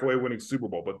quarterback away winning Super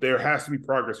Bowl, but there has to be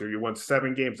progress here. You won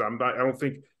 7 games. I don't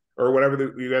think, or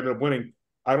whatever you ended up winning.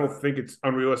 I don't think it's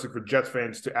unrealistic for Jets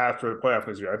fans to ask for the playoff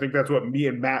this year. I think that's what me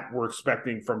and Matt were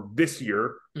expecting from this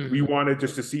year. Mm-hmm. We wanted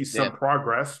just to see some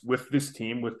progress with this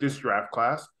team, with this draft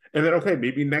class. And then, okay,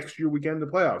 maybe next year we get into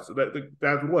the playoffs. So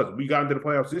that's what it was. We got into the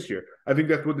playoffs this year. I think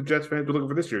that's what the Jets fans were looking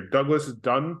for this year. Douglas has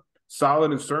done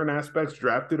solid in certain aspects,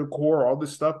 drafted a core, all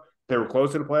this stuff. They were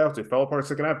close to the playoffs. They fell apart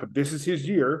second half, but this is his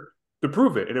year to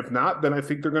prove it. And if not, then I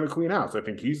think they're going to clean house. I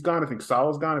think he's gone. I think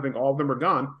Salah's gone. I think all of them are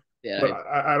gone. Yeah, but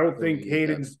I don't think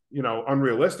Hayden's,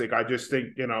 unrealistic. I just think,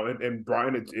 and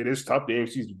Bryan, it is tough. The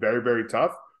AFC is very, very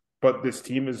tough, but this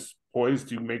team is poised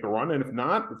to make a run. And if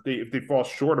not, if they fall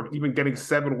short of even getting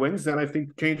 7 wins, then I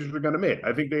think changes are going to make.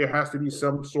 I think there has to be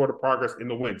some sort of progress in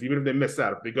the wins, even if they miss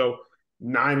out. If they go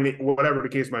 9-8, whatever the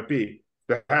case might be,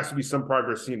 there has to be some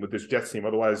progress seen with this Jets team.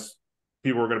 Otherwise,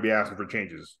 people are going to be asking for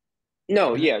changes.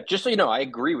 No, yeah, just so you know, I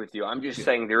agree with you. I'm just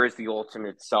saying there is the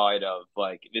ultimate side of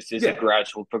this is a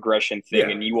gradual progression thing,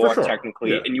 and you are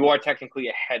technically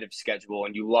ahead of schedule,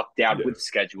 and you lucked out with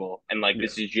schedule, and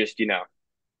this is just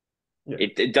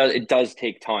it does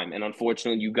take time, and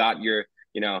unfortunately, you got your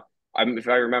if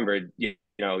I remember, you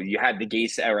had the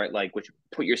Gase era, which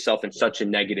put yourself in such a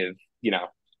negative, Yeah,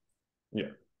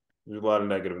 there's a lot of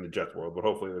negative in the Jets world, but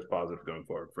hopefully there's positive going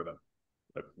forward for them.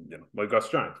 Like us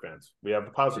Giants fans, we have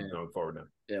the positive going forward now.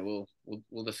 Yeah,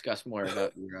 we'll discuss more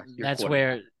about your that's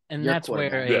where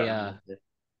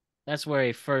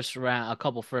a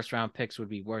couple first round picks would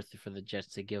be worth it for the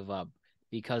Jets to give up,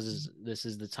 because this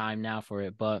is the time now for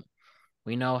it. But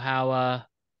we know how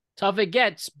tough it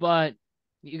gets, but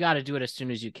you got to do it as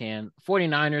soon as you can.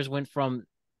 49ers went from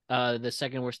the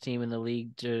second worst team in the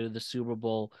league to the Super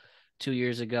Bowl 2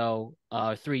 years ago,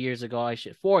 3 years ago.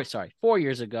 4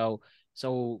 years ago.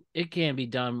 So it can be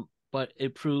done, but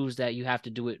it proves that you have to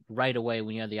do it right away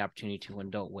when you have the opportunity to,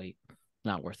 and don't wait.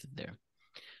 Not worth it there.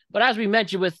 But as we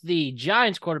mentioned with the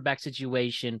Giants quarterback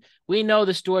situation, we know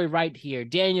the story right here.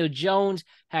 Daniel Jones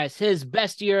has his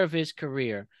best year of his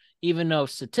career. Even though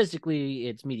statistically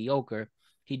it's mediocre,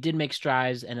 he did make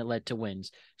strides and it led to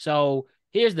wins. So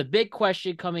here's the big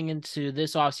question coming into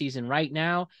this offseason right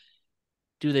now.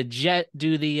 Do the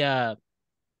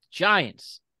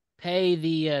Giants pay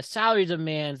the salary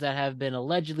demands that have been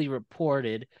allegedly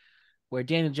reported, where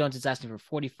Daniel Jones is asking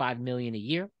for $45 million a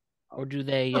year, or do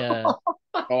they?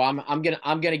 I'm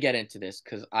gonna get into this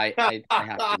because I have to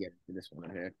get into this one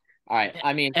here. All right,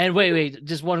 I mean, and wait,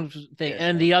 just one thing,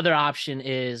 and the other option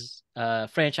is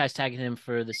franchise tagging him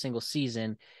for the single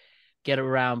season, get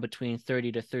around between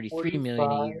 30 to 33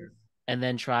 million a year, and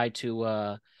then try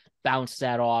to bounce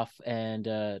that off and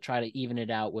try to even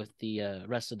it out with the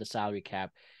rest of the salary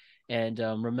cap. And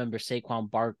remember, Saquon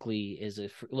Barkley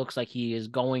looks like he is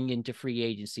going into free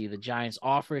agency. The Giants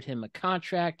offered him a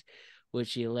contract,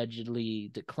 which he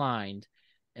allegedly declined.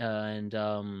 There's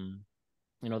all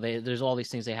these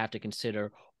things they have to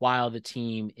consider while the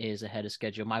team is ahead of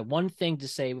schedule. My one thing to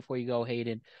say before you go,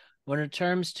 Hayden, when it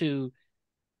comes to,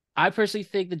 I personally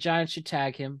think the Giants should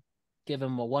tag him, give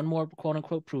him one more quote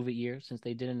unquote prove it year, since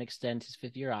they didn't extend his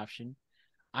 5th-year option.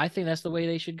 I think that's the way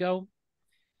they should go.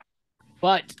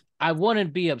 But I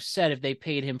wouldn't be upset if they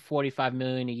paid him $45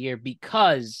 million a year,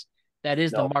 because that is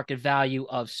the market value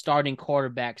of starting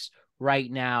quarterbacks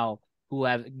right now who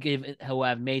have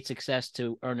made success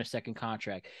to earn a second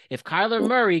contract. If Kyler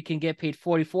Murray can get paid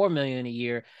 $44 million a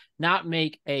year, not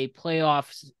make the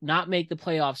playoffs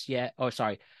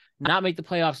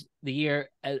the year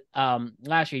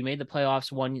last year, he made the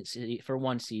playoffs for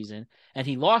one season and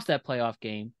he lost that playoff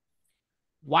game.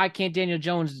 Why can't Daniel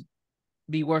Jones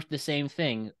be worth the same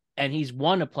thing? And he's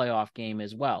won a playoff game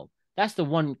as well. That's the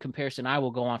one comparison I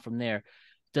will go on from there.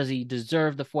 Does he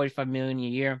deserve the $45 million a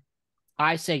year?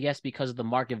 I say yes, because of the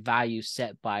market value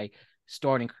set by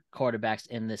starting quarterbacks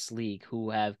in this league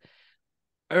who have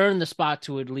earned the spot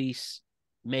to at least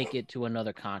make it to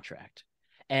another contract.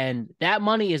 And that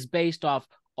money is based off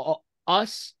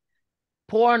us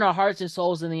pouring our hearts and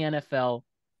souls in the NFL.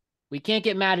 We can't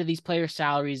get mad at these players'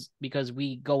 salaries because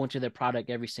we go into their product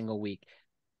every single week.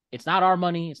 It's not our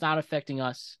money. It's not affecting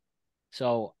us.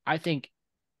 So I think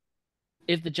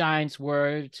if the Giants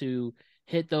were to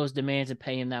hit those demands and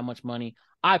pay him that much money,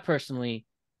 I personally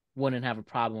wouldn't have a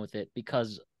problem with it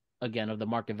because, again, of the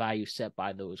market value set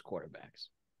by those quarterbacks.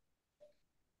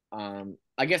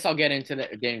 I guess I'll get into the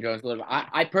Daniel Jones a little bit.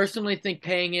 I personally think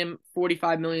paying him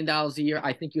 $45 million a year,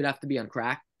 I think you'd have to be on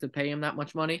crack to pay him that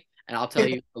much money. And I'll tell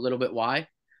you a little bit why.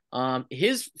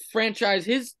 His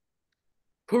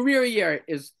career year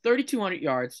is 3,200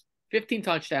 yards, 15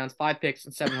 touchdowns, 5 picks,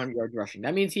 and 700 yards rushing.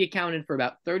 That means he accounted for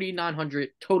about 3,900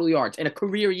 total yards in a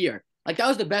career year. Like, that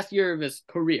was the best year of his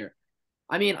career.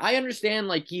 I mean, I understand,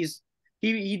 like, he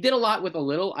did a lot with a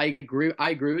little. I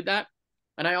agree with that.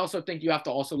 And I also think you have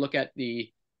to also look at the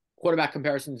quarterback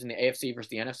comparisons in the AFC versus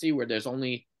the NFC,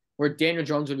 where Daniel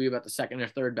Jones would be about the second or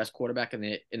third best quarterback in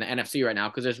the NFC right now,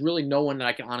 because there's really no one that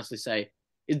I can honestly say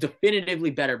is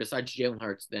definitively better besides Jalen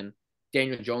Hurts than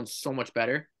Daniel Jones. So much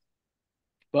better.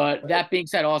 But that being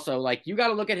said, also, like, you got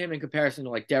to look at him in comparison to,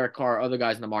 like, Derek Carr, other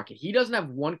guys in the market. He doesn't have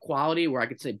one quality where I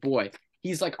could say, boy,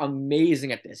 he's, like,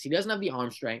 amazing at this. He doesn't have the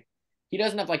arm strength. He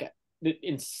doesn't have, like, an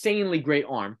insanely great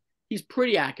arm. He's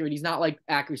pretty accurate. He's not, like,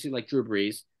 accuracy like Drew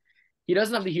Brees. He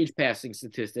doesn't have the huge passing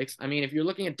statistics. I mean, if you're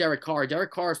looking at Derek Carr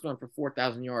has thrown for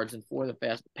 4,000 yards in 4 of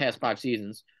the past 5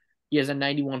 seasons. He has a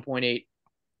 91.8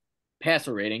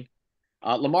 passer rating.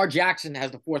 Lamar Jackson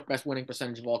has the 4th best winning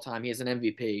percentage of all time. He has an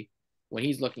MVP when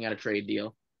he's looking at a trade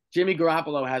deal. Jimmy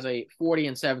Garoppolo has a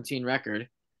 40-17 record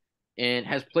and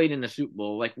has played in the Super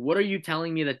Bowl. Like, what are you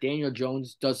telling me that Daniel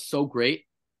Jones does so great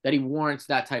that he warrants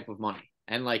that type of money?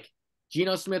 And, like,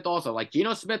 Geno Smith also. Like,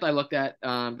 Geno Smith, I looked at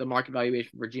the market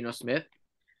valuation for Geno Smith.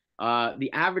 The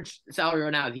average salary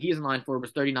right now that he's in line for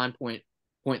was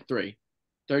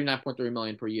 $39.3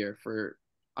 million per year.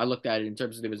 I looked at it in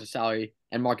terms of it was a salary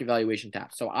and market valuation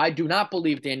tap. So I do not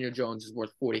believe Daniel Jones is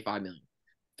worth $45 million.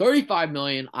 $35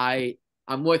 million,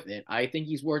 I'm with it. I think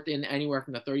he's worth in anywhere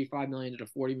from the $35 million to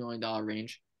the $40 million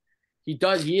range. He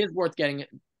is worth getting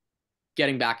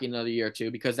back in another year or two,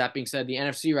 because that being said, the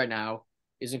NFC right now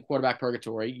is in quarterback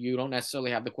purgatory. You don't necessarily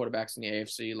have the quarterbacks in the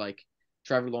AFC like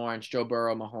Trevor Lawrence, Joe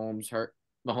Burrow, Trevor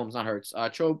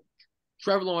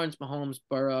Lawrence, Mahomes,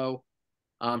 Burrow,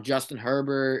 Justin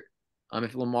Herbert.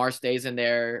 If Lamar stays in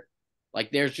there, like,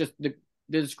 there's just the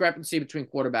discrepancy between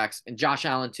quarterbacks, and Josh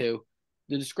Allen too.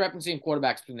 The discrepancy in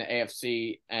quarterbacks between the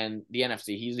AFC and the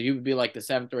NFC. He would be like the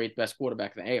 7th or 8th best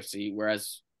quarterback in the AFC,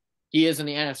 whereas he is in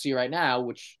the NFC right now,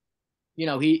 which, you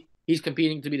know, he's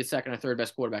competing to be the 2nd or 3rd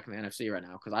best quarterback in the NFC right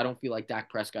now, because I don't feel like Dak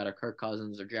Prescott or Kirk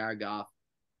Cousins or Jared Goff,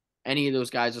 any of those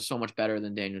guys are so much better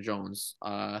than Daniel Jones.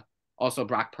 Also,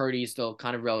 Brock Purdy is still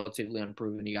kind of relatively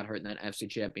unproven. He got hurt in that NFC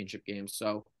Championship game.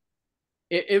 So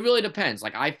it really depends.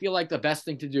 Like, I feel like the best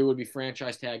thing to do would be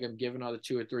franchise tag him, give another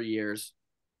 2 or 3 years,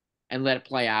 and let it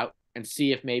play out and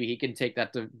see if maybe he can take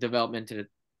that development to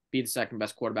be the 2nd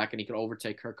best quarterback and he can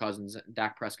overtake Kirk Cousins,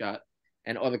 Dak Prescott,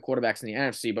 and other quarterbacks in the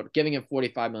NFC. But giving him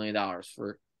 $45 million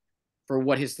for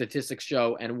what his statistics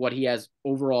show and what he has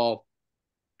overall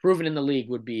proven in the league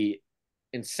would be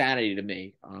insanity to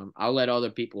me. I'll let other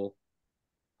people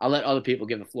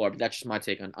give the floor, but that's just my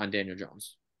take on Daniel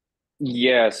Jones.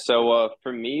 Yeah, so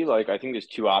for me, like, I think there's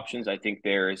 2 options. I think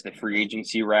there is the free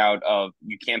agency route of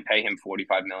you can't pay him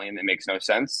 $45 million. It makes no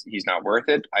sense. He's not worth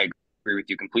it. I agree with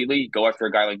you completely. Go after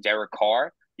a guy like Derek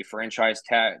Carr, you franchise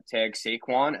tag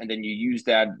Saquon, and then you use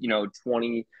that,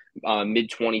 mid-20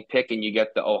 pick, and you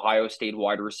get the Ohio State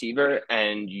wide receiver,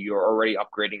 and you're already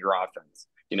upgrading your offense.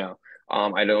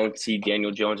 I don't see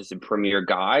Daniel Jones as a premier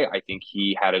guy. I think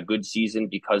he had a good season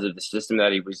because of the system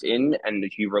that he was in, and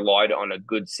he relied on a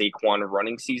good Saquon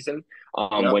running season.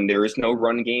 When there is no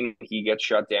run game, he gets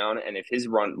shut down, and if his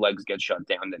run legs get shut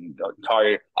down, then the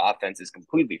entire offense is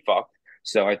completely fucked.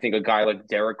 So I think a guy like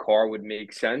Derek Carr would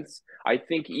make sense. I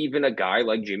think even a guy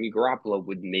like Jimmy Garoppolo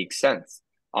would make sense.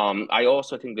 I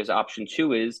also think there's option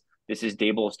 2 is this is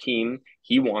Daboll's team.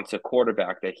 He wants a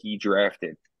quarterback that he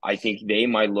drafted. I think they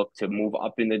might look to move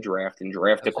up in the draft and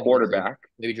draft a quarterback.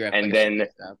 Maybe draft and then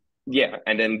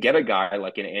get a guy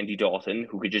like an Andy Dalton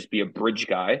who could just be a bridge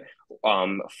guy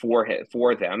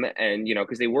for them. And,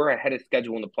 because they were ahead of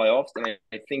schedule in the playoffs. And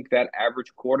I think that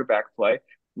average quarterback play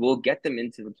will get them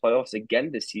into the playoffs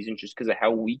again this season just because of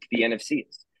how weak the NFC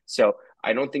is. So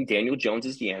I don't think Daniel Jones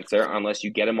is the answer unless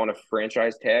you get him on a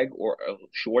franchise tag or a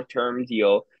short-term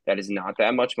deal that is not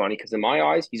that much money. Because in my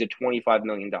eyes, he's a $25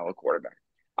 million quarterback.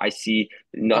 I see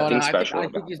nothing special. I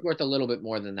think he's worth a little bit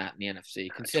more than that in the NFC,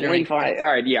 considering 25.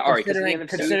 All right, yeah, all right.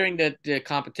 Considering the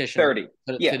competition, 30,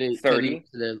 to 30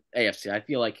 to the AFC, I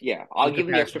feel like I'll give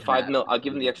him the extra $5 million. I'll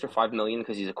give him the extra $5 million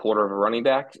because he's a quarter of a running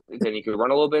back. Then he could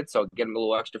run a little bit, so I'll get him a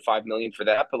little extra $5 million for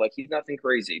that. But like, he's nothing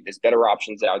crazy. There's better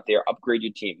options out there. Upgrade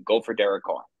your team. Go for Derek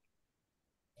Carr.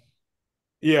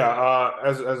 Yeah,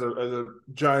 as a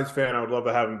Giants fan, I would love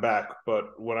to have him back,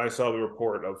 but when I saw the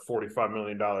report of $45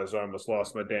 million, I almost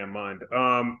lost my damn mind.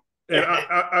 And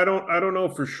I don't know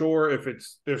for sure if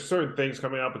there's certain things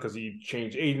coming out because he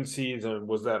changed agencies, and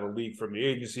was that a leak from the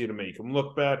agency to make him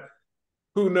look bad?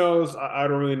 Who knows? I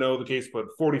don't really know the case, but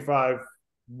 $45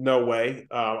 no way.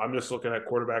 I'm just looking at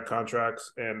quarterback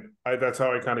contracts, and that's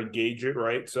how I kind of gauge it,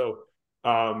 right? So,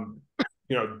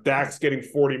 Dak's getting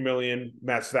 40 million,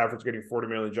 Matt Stafford's getting 40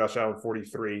 million, Josh Allen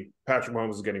 43, Patrick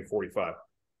Mahomes is getting 45.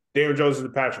 Daniel Jones is the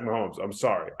Patrick Mahomes. I'm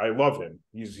sorry, I love him.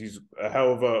 He's a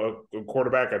hell of a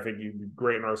quarterback. I think he'd be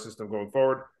great in our system going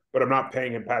forward. But I'm not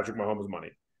paying him Patrick Mahomes money.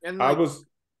 And like,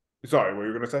 Sorry, what were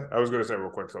you going to say? I was going to say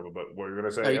real quick something, but what were you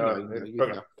going to say?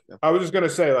 Okay. I was just going to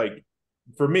say, like,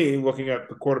 for me, looking at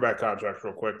the quarterback contracts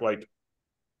real quick, like,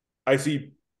 I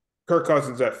see Kirk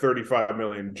Cousins at 35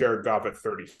 million, Jared Goff at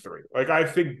 33. Like, I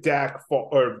think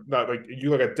you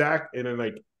look at Dak, and then,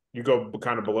 like, you go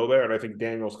kind of below there, and I think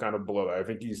Daniel's kind of below that. I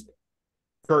think he's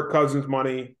Kirk Cousins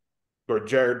money or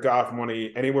Jared Goff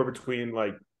money, anywhere between,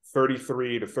 like,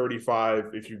 33 to 35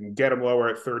 if you can get him lower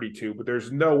at 32, but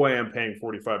there's no way I'm paying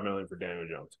 45 million for Daniel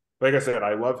Jones. Like I said,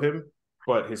 I love him,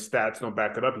 but his stats don't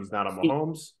back it up. He's not on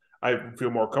Mahomes. I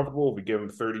feel more comfortable if we give him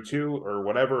 32 or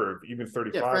whatever, or even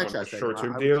 35 on a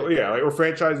short-term deal. Yeah, or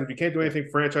franchise. If you can't do anything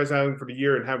franchise having for the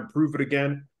year and have him prove it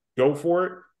again, go for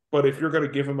it. But if you're going to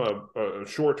give him a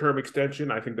short-term extension,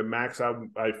 I think the max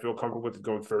I feel comfortable with is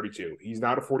going 32. He's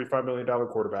not a $45 million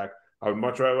quarterback. I would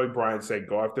much rather, like Bryan said,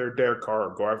 go after Derek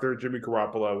Carr, go after Jimmy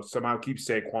Garoppolo, somehow keep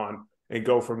Saquon and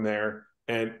go from there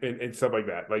and stuff like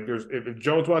that. Like if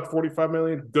Jones wants 45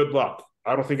 million, good luck.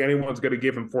 I don't think anyone's going to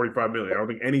give him 45 million. I don't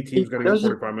think any team's going to give him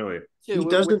 45 million. He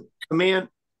doesn't command.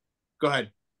 Go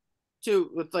ahead. Too,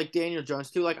 with like Daniel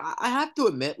Jones too, like I have to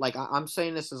admit, like I'm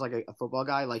saying this as like a football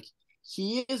guy, like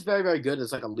he is very, very good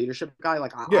as like a leadership guy.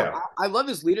 Like I love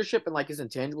his leadership and like his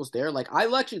intangibles there. Like I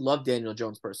actually love Daniel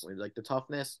Jones personally, like the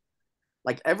toughness.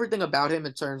 Like everything about him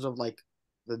in terms of like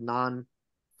the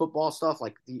non-football stuff,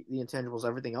 like the intangibles,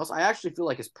 everything else, I actually feel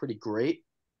like is pretty great.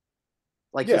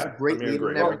 Like he's a great leader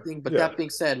and everything. But that being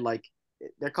said, like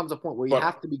there comes a point where you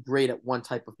have to be great at one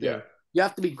type of thing. Yeah. You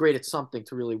have to be great at something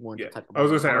to really warrant the type of. I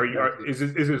was gonna say,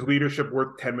 is his leadership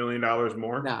worth $10 million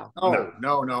more? No.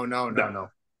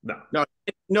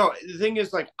 No. The thing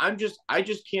is, like, I just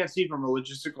can't see from a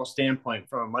logistical standpoint,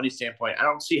 from a money standpoint. I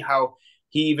don't see how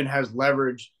he even has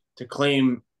leverage to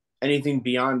claim anything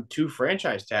beyond 2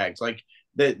 franchise tags. Like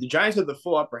the Giants have the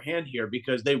full upper hand here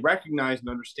because they recognize and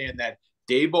understand that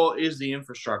Daboll is the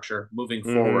infrastructure moving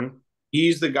forward.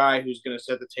 He's the guy who's going to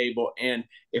set the table. And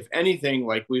if anything,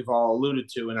 like we've all alluded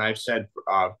to, and I've said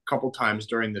a couple times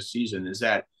during this season, is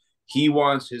that he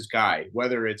wants his guy,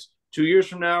 whether it's 2 years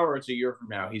from now or it's a year from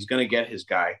now, he's going to get his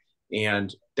guy.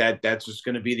 And that's just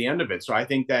going to be the end of it. So I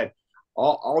think that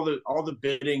all the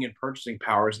bidding and purchasing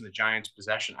powers in the Giants'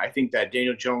 possession. I think that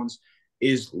Daniel Jones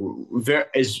is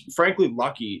frankly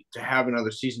lucky to have another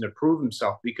season to prove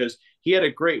himself because he had a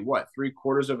great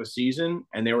 3/4 of a season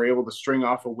and they were able to string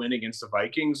off a win against the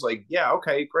Vikings. Like, yeah,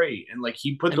 okay, great, and like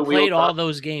he put the played all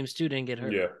those games too, didn't get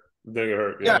hurt. Yeah, didn't get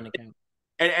hurt. Yeah,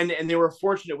 and they were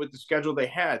fortunate with the schedule they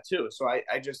had too. So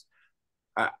I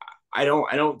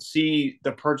don't see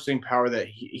the purchasing power that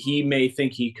he may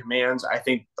think he commands. I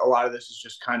think a lot of this is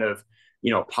just kind of,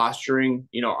 posturing,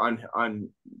 on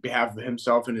behalf of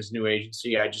himself and his new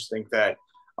agency. I just think that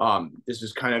this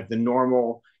is kind of the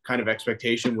normal kind of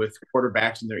expectation with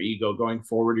quarterbacks and their ego going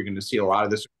forward. You're going to see a lot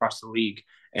of this across the league.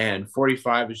 And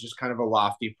 45 is just kind of a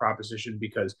lofty proposition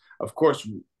because, of course,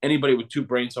 anybody with 2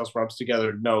 brain cells rubs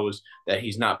together knows that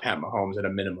he's not Pat Mahomes at a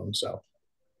minimum. So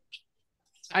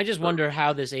I just wonder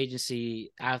how this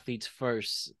agency, Athletes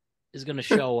First, is going to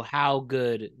show how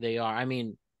good they are. I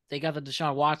mean, they got the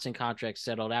Deshaun Watson contract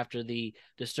settled after the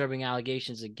disturbing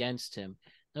allegations against him.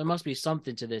 There must be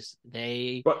something to this.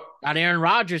 They got Aaron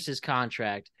Rodgers his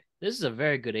contract. This is a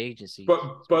very good agency.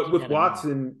 But with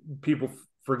Watson, people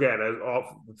forget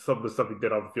some of the stuff he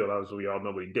did on the field. Obviously, we all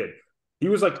know what he did. He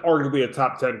was like arguably a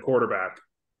top 10 quarterback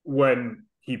when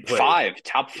he played.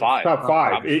 Top five. Top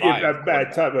five. If at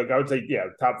bad time, like I would say,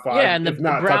 top 5. Yeah, and the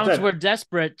Browns were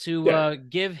desperate to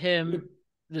give him,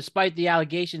 despite the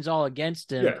allegations all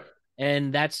against him. Yeah.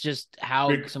 And that's just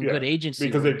how some good agency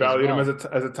because they valued him as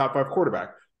a top 5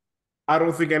 quarterback. I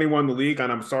don't think anyone in the league,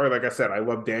 and I'm sorry, like I said, I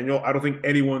love Daniel. I don't think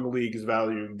anyone in the league is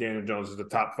valuing Daniel Jones as a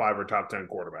top 5 or top 10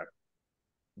 quarterback.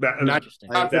 That's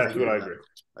what I agree.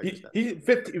 He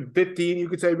 15, you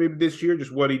could say maybe this year,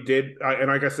 just what he did. And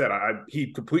like I said,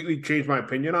 he completely changed my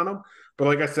opinion on him. But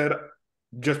like I said,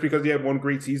 just because he had one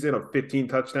great season of 15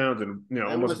 touchdowns and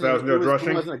almost 1,000 yards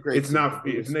rushing, it's not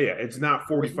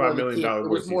 $45 million. It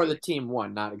was more the team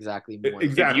won, not exactly more.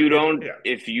 Exactly.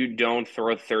 If you don't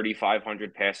throw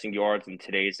 3,500 passing yards in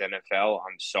today's NFL,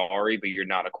 I'm sorry, but you're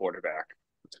not a quarterback.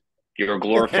 You're a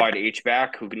glorified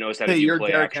H-back who knows how to do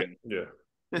play action. Yeah.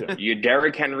 You're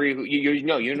Derrick Henry. You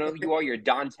know who you are. You're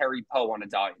Don Terry Poe on a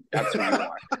diet. That's who you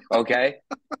are. Okay.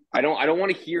 I don't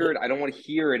want to hear it. I don't want to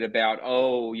hear it about,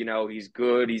 oh, he's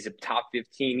good. He's a top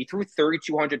 15. He threw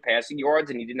 3,200 passing yards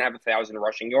and he didn't have 1,000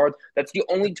 rushing yards. That's the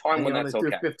only time when that's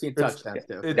okay. 15 touchdowns,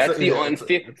 too. That's the only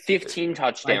 15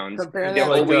 touchdowns. compare They're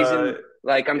that always to-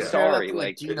 I'm Yeah. sorry. That's like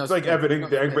Like Geno It's like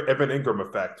Smith. Evan Ingram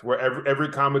effect, where every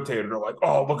commentator, they're like,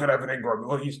 "Oh, look at Evan Ingram.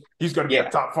 Look, he's going to be Yeah.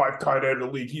 a top 5 tight end in the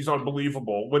league. He's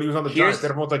unbelievable." When he was on the Here's- Giants,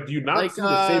 everyone's like, "Do you not Like, see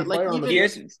the same like player on the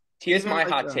even- here's my like,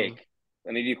 hot take.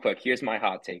 Let me be quick. Here's my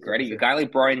hot take. Ready? A guy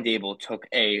like Brian Dable took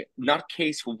a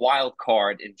nutcase wild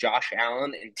card in Josh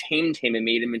Allen and tamed him and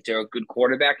made him into a good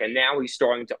quarterback, and now he's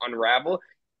starting to unravel.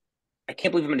 I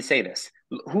can't believe I'm going to say this.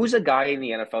 Who's a guy in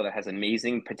the NFL that has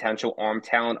amazing potential arm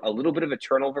talent, a little bit of a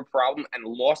turnover problem, and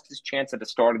lost his chance at a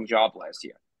starting job last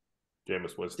year?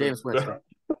 Jameis Winston. James Winston.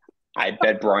 I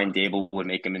bet Brian Dable would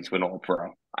make him into an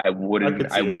All-Pro. I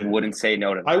wouldn't say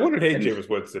no to that. I wouldn't hate And Jameis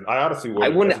Winston. I honestly would. I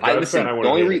wouldn't. As a Giants fan, I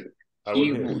wouldn't hate it. I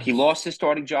wouldn't hate it. He lost his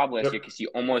starting job last Yep. year because he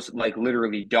almost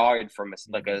literally died from a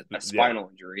spinal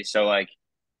injury. So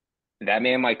that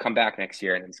man might come back next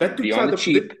year and it's going to be on the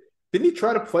cheap. Didn't he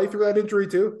try to play through that injury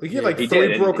too? Like he had He 3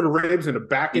 did. broken ribs and a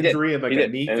back injury and like a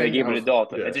knee and they thing. gave him an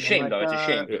adult. Yeah. It's a shame though. It's a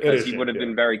shame It because is he shame, would have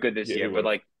been very good this year. he But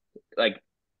would. like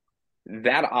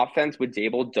that offense with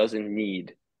Dable doesn't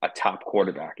need a top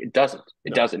quarterback. It doesn't.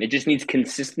 It doesn't. It just needs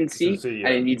consistency yeah.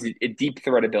 and it needs a deep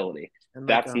threat ability. And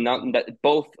That's not that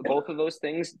both of those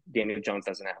things Daniel Jones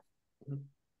doesn't have.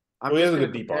 I'm Well, he just has a gonna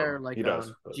good deep compare arm. like He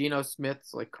does, but- Geno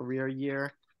Smith's career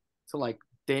year to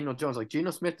Daniel Jones. Like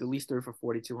Geno Smith at least threw for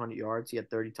 4,200 yards. He had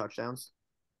 30 touchdowns.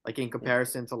 Like in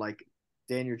comparison to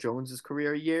Daniel Jones's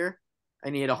career year,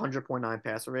 and he had 100.9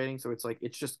 passer rating. So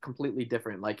it's just completely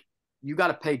different. Like you got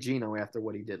to pay Geno after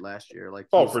what he did last year. Like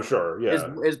For sure.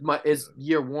 Yeah. his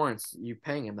year warrants you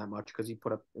paying him that much because he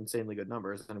put up insanely good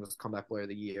numbers and it was comeback player of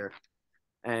the year.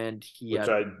 And he Which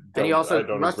had, I he also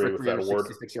don't rushed agree for with that award.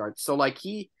 366 yards. So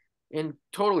in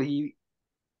total he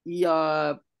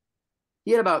had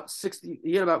about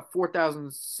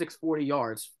 4,640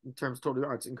 yards in terms of total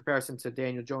yards. In comparison to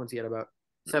Daniel Jones, he had about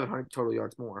 700 total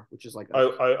yards more, which is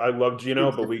I love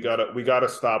Geno, but we gotta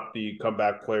stop the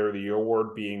comeback player of the year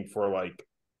award being for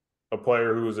a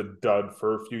player who was a dud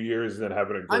for a few years and then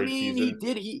having a great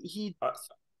season.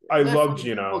 I love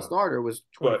Geno. Starter was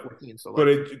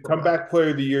 2014, comeback player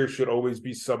of the year should always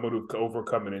be someone who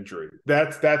overcome an injury.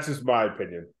 That's just my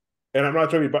opinion. And I'm not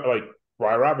talking about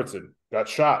Bryan Robinson got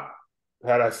shot,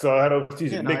 had a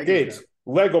season. Nick Gates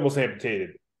leg almost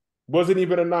amputated, wasn't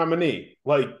even a nominee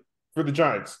for the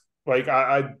Giants.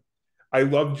 I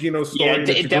love Geno's story. Yeah,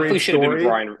 it definitely should have been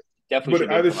Brian.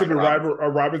 But either should be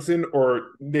Robinson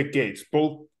or Nick Gates.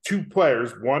 Both two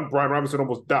players. One, Brian Robinson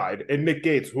almost died, and Nick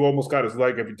Gates, who almost got his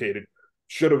leg amputated,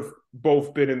 should have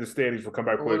both been in the standings for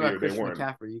comeback player of the year. They weren't.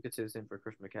 McCaffrey, you could say the same for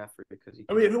Christian McCaffrey because he.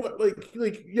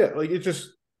 It's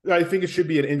just. I think it should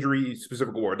be an injury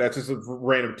specific award. That's just a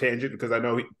random tangent because I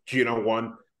know Geno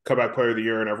won comeback player of the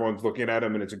year and everyone's looking at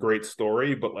him and it's a great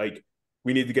story. But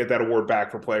we need to get that award back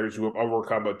for players who have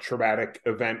overcome a traumatic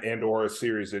event and or a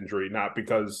serious injury, not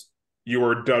because you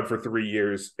were a dud for 3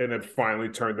 years and then finally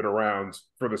turned it around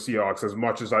for the Seahawks. As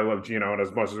much as I love Geno and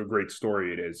as much as a great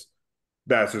story it is,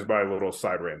 that's just my little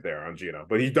side rant there on Geno.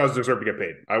 But he does deserve to get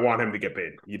paid. I want him to get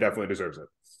paid. He definitely deserves it.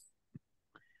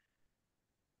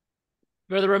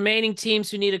 For the remaining teams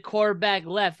who need a quarterback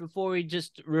left, before we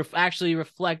just actually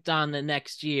reflect on the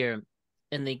next year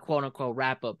in the quote-unquote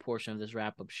wrap-up portion of this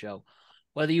wrap-up show,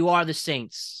 whether you are the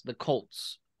Saints, the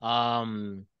Colts,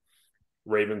 Ravens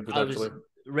potentially,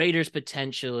 Raiders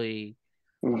potentially,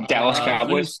 Dallas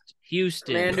Cowboys,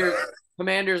 Houston,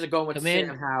 Commanders are going with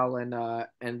Sam Howell and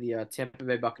the Tampa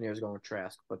Bay Buccaneers are going with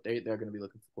Trask, but they're going to be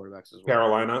looking for quarterbacks as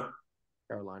well.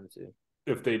 Carolina too,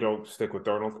 if they don't stick with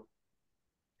Darnold.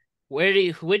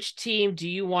 Which team do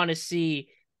you want to see?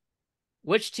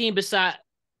 Which team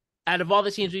out of all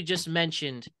the teams we just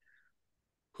mentioned,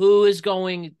 who is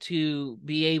going to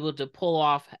be able to pull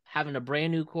off having a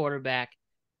brand new quarterback?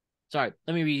 Sorry,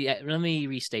 let me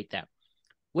restate that.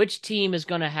 Which team is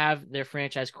going to have their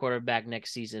franchise quarterback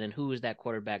next season, and who is that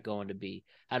quarterback going to be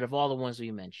out of all the ones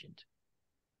we mentioned?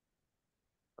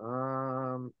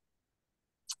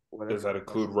 Does that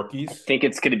include rookies? I think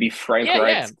it's going to be Frank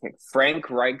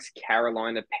Reich's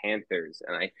Carolina Panthers.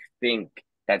 And I think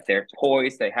that they're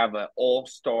poised. They have an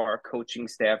all-star coaching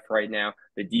staff right now.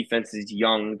 The defense is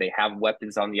young. They have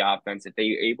weapons on the offense. If they're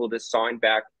able to sign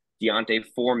back Deontay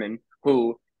Foreman,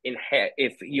 who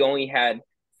if he only had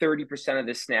 30% of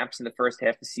the snaps in the first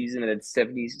half of the season and then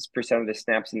 70% of the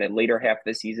snaps in the later half of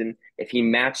the season. If he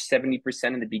matched 70%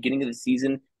 in the beginning of the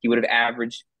season, he would have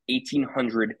averaged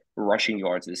 1,800 rushing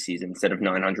yards this season instead of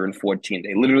 914.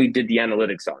 They literally did the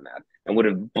analytics on that and would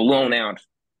have blown out,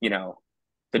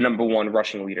 the number one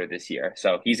rushing leader this year.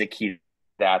 So he's a key to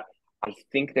that. I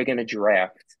think they're going to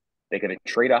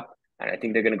trade up, and I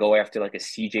think they're going to go after like a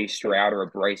CJ Stroud or a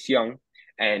Bryce Young.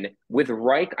 And with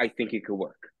Reich, I think it could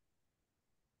work.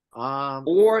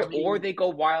 Or they go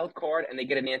wild card and they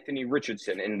get an Anthony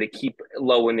Richardson and they keep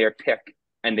low in their pick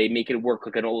and they make it work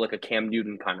like a Cam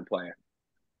Newton kind of player.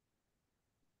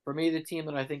 For me, the team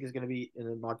that I think is going to be in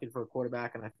the market for a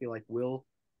quarterback, and I feel like will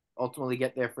ultimately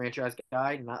get their franchise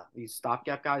guy, not these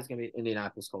stopgap guys, is going to be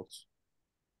Indianapolis Colts.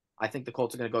 I think the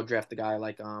Colts are going to go draft a guy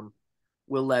like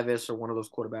Will Levis or one of those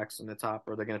quarterbacks in the top,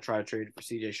 or they're going to try to trade for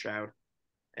CJ Stroud.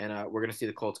 And we're going to see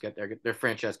the Colts get their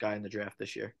franchise guy in the draft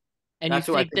this year. And you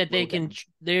think that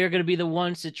they're going to be the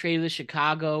ones to trade with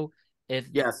Chicago? They're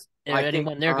going to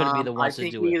be the ones to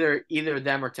do it. Either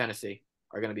them or Tennessee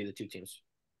are going to be the two teams.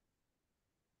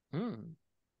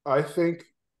 I think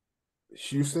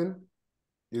Houston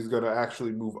is going to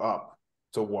actually move up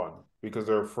to 1 because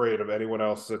they're afraid of anyone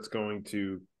else that's going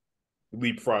to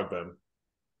leapfrog them.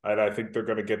 And I think they're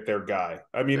going to get their guy.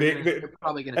 I mean, they're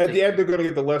probably going to at the end, they're going to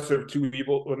get the lesser of two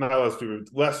people. Well, not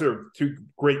lesser of two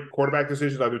great quarterback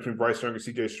decisions, either between Bryce Young and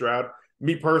CJ Stroud.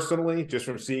 Me personally, just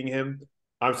from seeing him,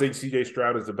 I'm saying CJ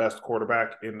Stroud is the best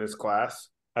quarterback in this class.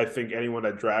 I think anyone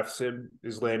that drafts him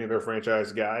is landing their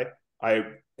franchise guy. I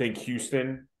think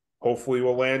Houston hopefully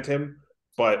will land him.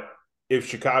 But if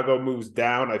Chicago moves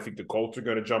down, I think the Colts are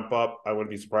going to jump up. I wouldn't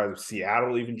be surprised if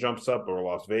Seattle even jumps up or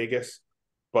Las Vegas.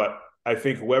 But I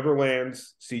think whoever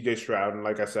lands CJ Stroud, and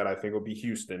like I said, I think it'll be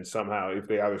Houston somehow. If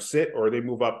they either sit or they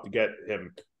move up to get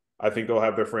him, I think they'll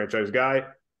have their franchise guy.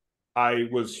 I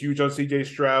was huge on CJ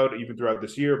Stroud even throughout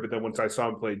this year, but then once I saw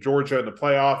him play Georgia in the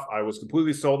playoff, I was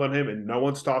completely sold on him, and no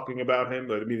one's talking about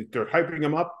him. I mean, they're hyping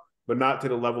him up, but not to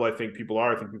the level I think people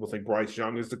are. I think people think Bryce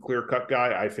Young is the clear-cut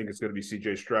guy. I think it's going to be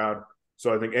CJ Stroud.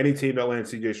 So I think any team that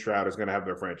lands CJ Stroud is going to have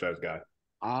their franchise guy.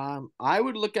 I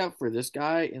would look out for this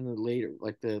guy in the later,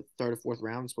 like the third or fourth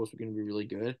round. It's supposed to be going to be really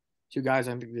good. Two guys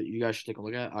I think that you guys should take a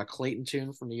look at. Clayton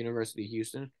Tune from the University of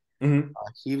Houston. Mm-hmm.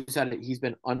 He's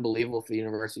been unbelievable for the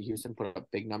University of Houston, put up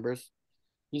big numbers.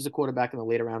 He's a quarterback in the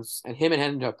later rounds, and him and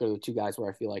Hendon Hooker are the two guys where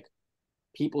I feel like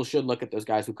people should look at those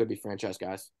guys who could be franchise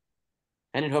guys.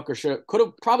 Hendon Hooker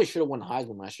probably should have won the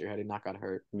Heisman last year had he not got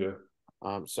hurt. Yeah.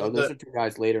 So those are two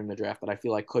guys later in the draft that I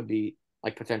feel like could be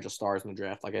like potential stars in the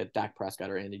draft, like a Dak Prescott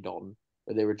or Andy Dalton,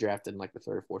 where they were drafted in like the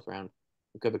third or fourth round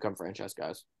and could become franchise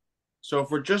guys. So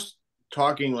if we're just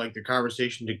talking like the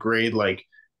conversation to grade like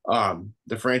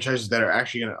the franchises that are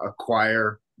actually going to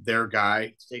acquire their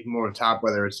guy to take him over the top,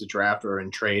 whether it's the draft or in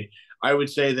trade, I would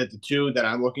say that the two that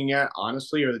I'm looking at,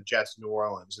 honestly, are the Jets and New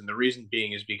Orleans. And the reason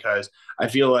being is because I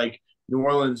feel like New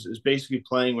Orleans is basically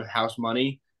playing with house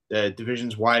money. The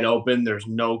division's wide open. There's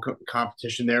no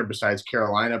competition there besides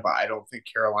Carolina, but I don't think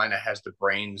Carolina has the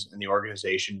brains in the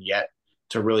organization yet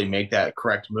to really make that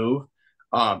correct move.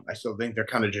 I still think they're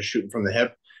kind of just shooting from the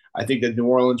hip. I think that New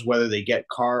Orleans, whether they get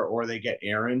Carr or they get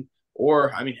Aaron,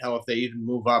 or I mean, hell, if they even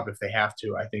move up, if they have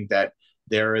to, I think that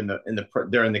they're in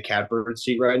the catbird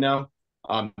seat right now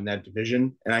in that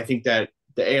division. And I think that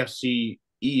the AFC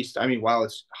East, I mean, while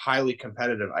it's highly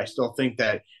competitive, I still think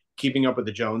that keeping up with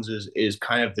the Joneses is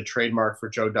kind of the trademark for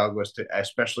Joe Douglas to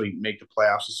especially make the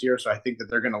playoffs this year. So I think that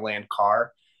they're going to land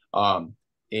Carr.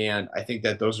 And I think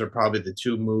that those are probably the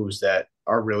two moves that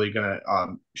are really going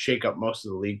to shake up most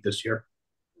of the league this year.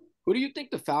 Who do you think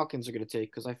the Falcons are going to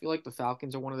take? Because I feel like the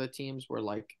Falcons are one of the teams where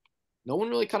like no one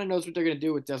really kind of knows what they're going to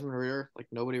do with Desmond Ridder. Like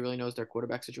nobody really knows their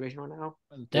quarterback situation right now.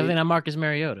 Definitely not Marcus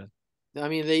Mariota. I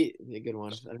mean, they're good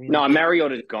ones. I mean, no,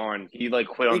 Mariota's gone. He like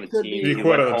quit on the team. He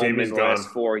quit on the team. He's gone.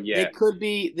 Yeah,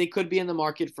 they could be in the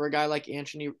market for a guy like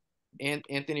Anthony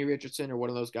Richardson or one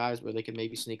of those guys where they could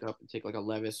maybe sneak up and take like a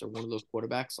Levis or one of those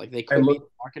quarterbacks. Like they could be in the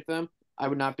market for them. I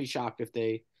would not be shocked if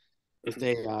they took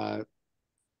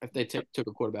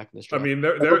a quarterback in this draft. I mean,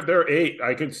 they're 8.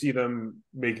 I could see them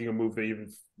making a move. They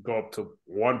even go up to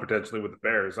 1 potentially with the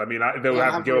Bears. I mean, they'll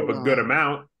have to give up a good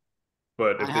amount.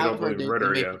 But if they don't believe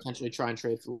Ridder, they may potentially try and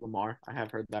trade for Lamar. I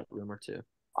have heard that rumor too.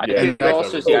 I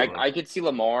could see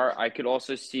Lamar. I could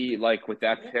also see like with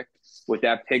that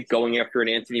pick going after an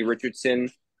Anthony Richardson.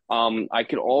 I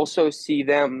could also see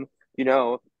them,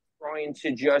 trying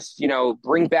to just,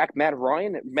 bring back Matt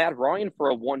Ryan for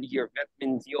a 1-year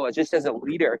veteran deal just as a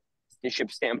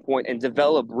leadership standpoint and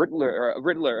develop Riddler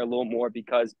a little more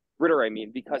because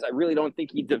I really don't think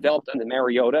he developed under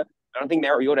Mariota. I don't think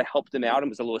Mariota helped him out and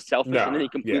was a little selfish, and then he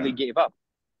completely gave up.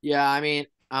 Yeah, I mean,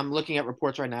 I'm looking at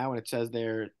reports right now, and it says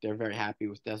they're very happy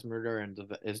with Desmond Ridder and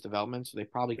his development, so they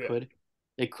probably could.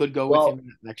 They could go with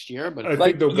him next year, but I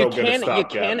think they'll go get a stopgap.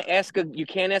 You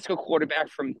can't ask a quarterback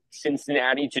from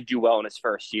Cincinnati to do well in his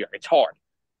first year. It's hard.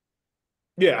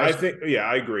 Yeah,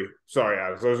 I agree. Sorry,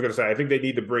 Alex. I was going to say, I think they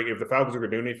need to bring, if the Falcons are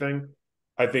going to do anything,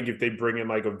 I think if they bring in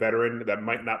like a veteran that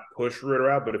might not push Ritter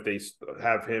out, but if they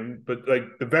have him, but like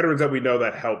the veterans that we know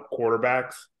that help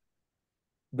quarterbacks,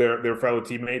 their fellow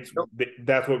teammates,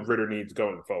 that's what Ritter needs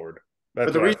going forward.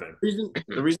 That's what I think.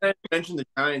 The reason I mentioned the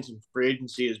Giants in free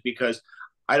agency is because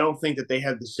I don't think that they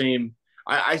have the same.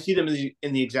 I see them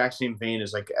in the exact same vein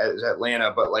as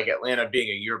Atlanta, but like Atlanta being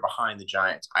a year behind the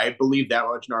Giants. I believe that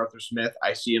much in Arthur Smith.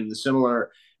 I see him in the similar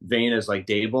vein as like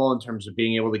Dable in terms of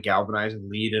being able to galvanize and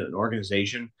lead an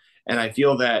organization. And I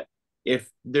feel that if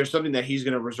there's something that he's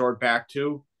going to resort back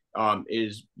to,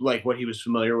 is like what he was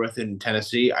familiar with in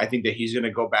Tennessee. I think that he's going to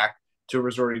go back to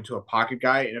resorting to a pocket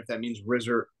guy, and if that means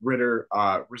Ritter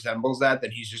resembles that,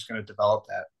 then he's just going to develop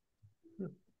that.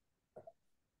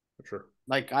 For sure.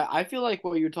 Like I feel like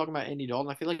what you were talking about Andy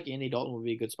Dalton. I feel like Andy Dalton would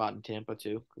be a good spot in Tampa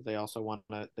too, because they also want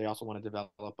to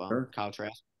develop Kyle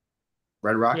Trask.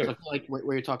 Red Rock. So I feel like what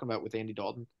you're talking about with Andy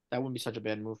Dalton, that wouldn't be such a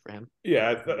bad move for him.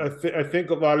 Yeah, I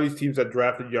think a lot of these teams that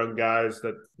drafted young guys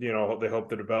that they hope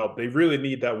to develop, they really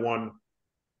need that one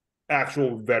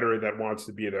actual veteran that wants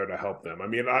to be there to help them. I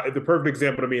mean, the perfect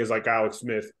example to me is like Alex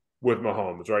Smith with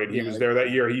Mahomes, right? He was there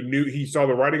that year. He saw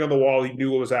the writing on the wall. He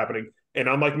knew what was happening. And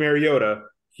unlike Mariota,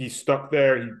 he stuck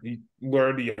there. He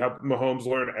learned. He helped Mahomes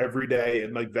learn every day.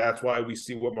 And like, that's why we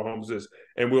see what Mahomes is.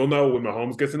 And we'll know when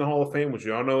Mahomes gets in the Hall of Fame, which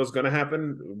you all know is going to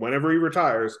happen whenever he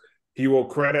retires, he will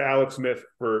credit Alex Smith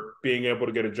for being able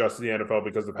to get adjusted to the NFL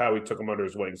because of how he took him under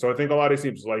his wing. So I think a lot of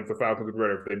teams like the Falcons and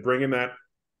Ritter, if they bring in that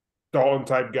Dalton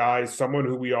type guy, someone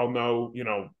who we all know,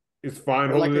 is fine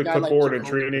holding the clipboard and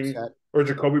training, or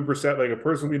Jacoby Brissett, like a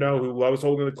person we know who loves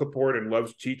holding the clipboard and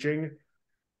loves teaching,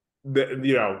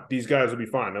 these guys will be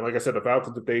fine. And like I said, the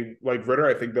Falcons, if they like Ritter,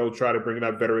 I think they'll try to bring in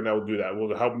that veteran that will do that.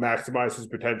 Will help maximize his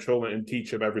potential and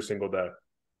teach him every single day.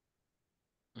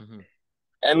 Mm-hmm.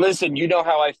 And listen, you know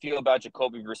how I feel about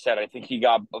Jacoby Brissett. I think he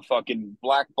got a fucking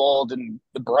blackballed in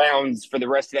the Browns for the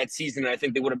rest of that season. And I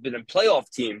think they would have been a playoff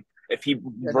team if he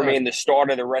remained the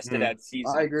starter the rest of that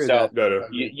season. I agree with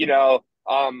that.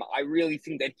 I really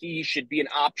think that he should be an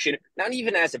option, not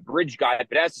even as a bridge guy,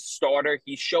 but as a starter.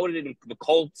 He showed it in the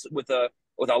Colts with a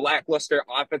lackluster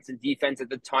offense and defense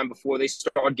at the time before they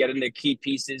started getting their key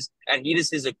pieces. And he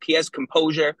has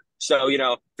composure. So,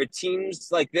 for teams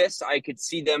like this, I could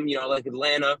see them, like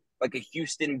Atlanta, like a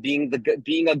Houston being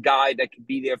a guy that could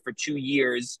be there for 2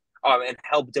 years and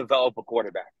help develop a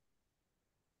quarterback.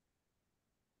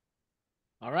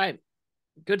 All right.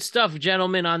 Good stuff,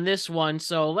 gentlemen, on this one.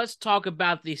 So let's talk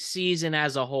about the season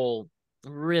as a whole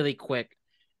really quick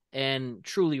and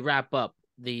truly wrap up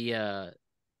the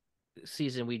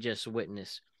season we just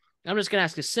witnessed. I'm just going to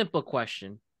ask a simple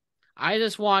question. I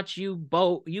just want you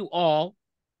all,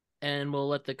 and we'll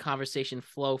let the conversation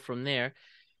flow from there.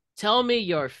 Tell me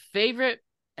your favorite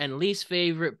and least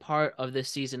favorite part of this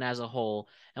season as a whole.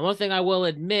 And one thing I will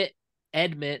admit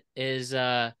is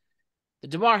the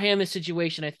Damar Hamlin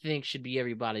situation, I think, should be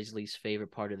everybody's least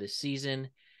favorite part of this season.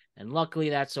 And luckily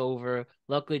that's over.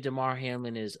 Luckily Damar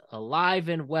Hamlin is alive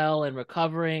and well and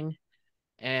recovering.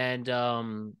 And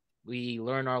we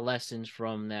learn our lessons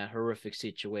from that horrific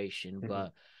situation. Mm-hmm.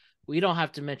 But we don't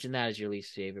have to mention that as your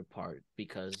least favorite part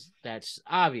because that's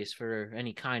obvious for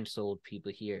any kind-souled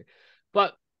people here.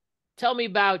 But tell me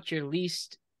about your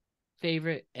least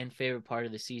favorite and favorite part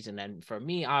of the season. And for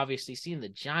me, obviously, seeing the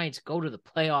Giants go to the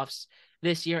playoffs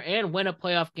this year and win a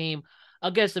playoff game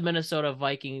against the Minnesota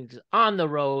Vikings on the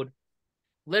road.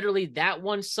 Literally that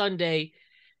one Sunday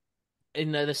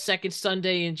in the second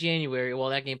Sunday in January. Well,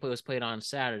 that game was played on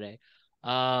Saturday.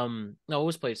 No, it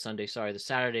was played Sunday. Sorry. The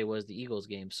Saturday was the Eagles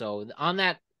game. So on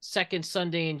that second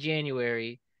Sunday in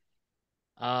January,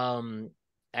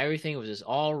 everything was just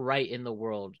all right in the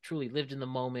world. Truly lived in the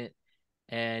moment.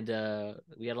 And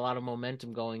we had a lot of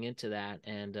momentum going into that.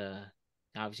 And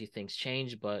obviously things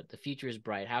changed, but the future is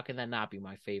bright. How can that not be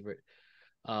my favorite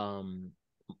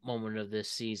moment of this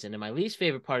season? And my least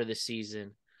favorite part of this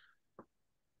season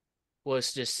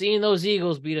was just seeing those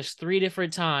Eagles beat us 3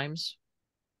 different times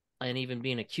and even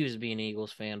being accused of being an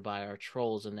Eagles fan by our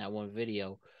trolls in that one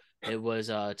video. It was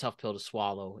a tough pill to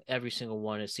swallow. Every single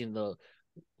one. It seemed the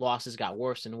losses got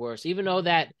worse and worse. Even though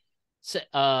that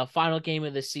final game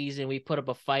of the season, we put up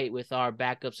a fight with our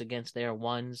backups against their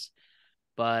ones.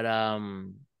 But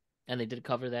and they did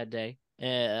cover that day.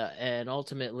 and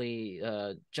ultimately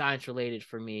Giants related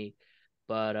for me.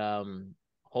 But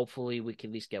hopefully we can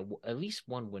at least get at least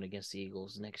one win against the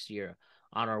Eagles next year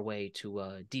on our way to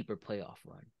a deeper playoff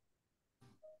run.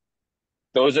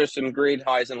 Those are some great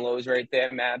highs and lows right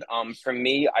there, Matt. For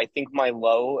me, I think my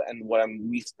low and what I'm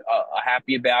least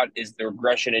happy about is the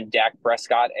regression in Dak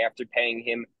Prescott after paying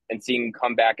him and seeing him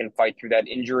come back and fight through that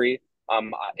injury.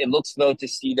 It looks though to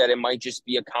see that it might just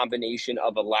be a combination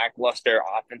of a lackluster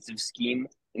offensive scheme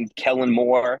and Kellen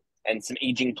Moore and some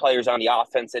aging players on the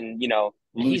offense, and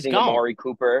losing Amari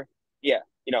Cooper. Yeah,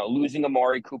 losing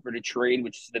Amari Cooper to trade,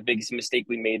 which is the biggest mistake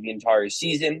we made the entire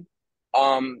season.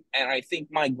 And I think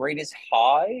my greatest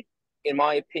high, in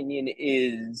my opinion,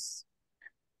 is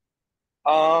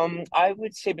I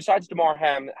would say besides DeMar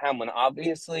Hamlin,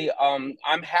 obviously,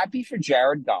 I'm happy for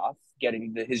Jared Goff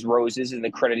getting his roses and the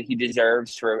credit he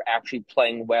deserves for actually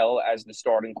playing well as the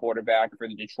starting quarterback for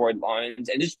the Detroit Lions,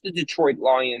 and just the Detroit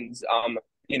Lions,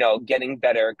 getting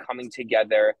better, coming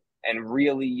together, and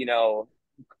really,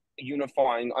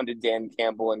 unifying under Dan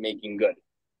Campbell and making good.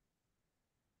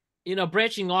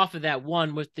 Branching off of that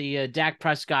one with the Dak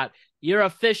Prescott, you're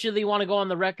officially want to go on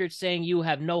the record saying you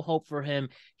have no hope for him.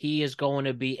 He is going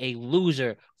to be a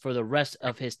loser for the rest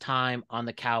of his time on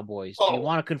the Cowboys. Do you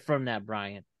want to confirm that,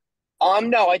 Bryan?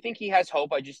 No, I think he has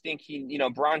hope. I just think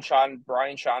Bryan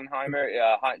Schottenheimer,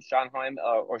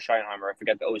 or Schottenheimer, I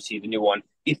forget the OC, the new one.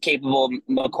 He's capable.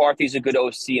 McCarthy's a good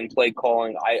OC in play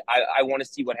calling. I want to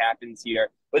see what happens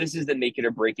here. But this is the make it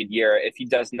or break it year. If he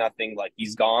does nothing,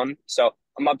 he's gone. So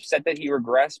I'm upset that he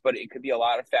regressed, but it could be a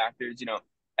lot of factors.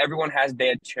 Everyone has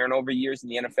bad turnover years in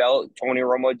the NFL. Tony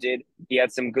Romo did. He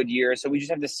had some good years. So we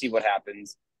just have to see what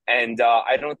happens. And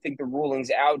I don't think the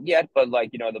ruling's out yet, but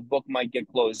the book might get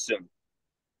closed soon.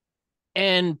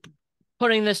 And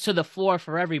putting this to the floor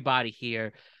for everybody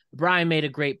here, Bryan made a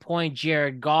great point.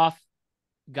 Jared Goff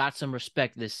got some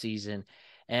respect this season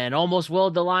and almost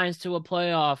willed the Lions to a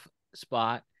playoff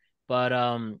spot. But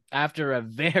after a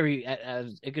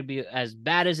it could be as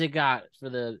bad as it got for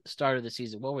the start of the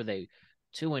season. What were they?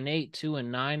 2-8,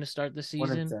 2-9 to start the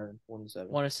season.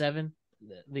 1-7.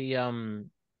 1-7.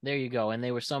 There you go. And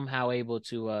they were somehow able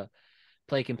to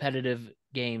play competitive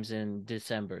games in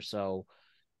December. So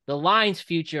the Lions'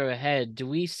 future ahead, do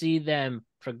we see them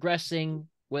progressing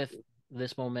with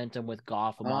this momentum with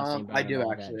Goff, Brown, I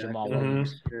do actually. Jamal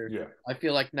Williams? Yeah. I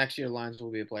feel like next year Lions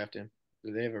will be a playoff team.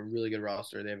 They have a really good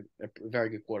roster. They have a very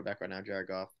good quarterback right now, Jared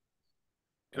Goff.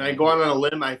 Can I go on a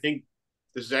limb? I think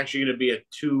this is actually going to be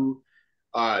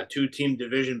a two-team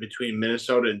division between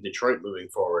Minnesota and Detroit moving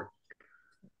forward.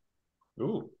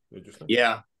 Ooh, interesting.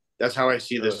 Yeah, that's how I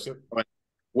see this.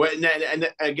 And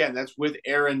again, that's with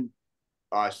Aaron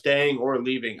staying or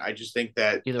leaving. I just think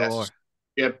that that's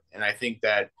and I think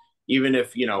that even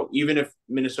if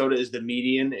Minnesota is the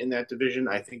median in that division,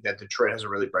 I think that Detroit has a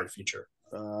really bright future.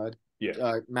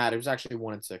 Matt, it was actually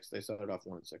 1-6. They started off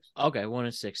 1-6. Okay,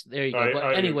 1-6. There you go.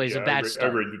 But anyways, a bad start. I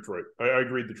agree. Detroit. I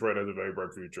agree. Detroit has a very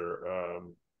bright future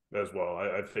as well.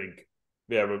 I think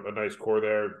they have a nice core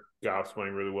there. Goff's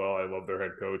playing really well. I love their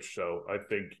head coach. So I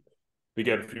think they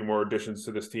get a few more additions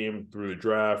to this team through the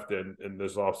draft and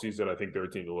this offseason. I think they're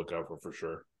a team to look out for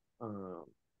sure. And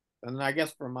then I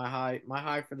guess for my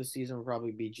high for the season would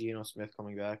probably be Geno Smith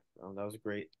coming back. That was a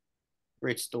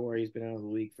great story. He's been out of the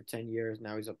league for 10 years.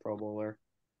 Now he's a Pro Bowler.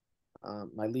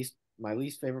 My least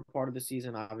favorite part of the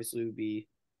season obviously would be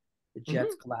the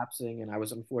Jets collapsing, and I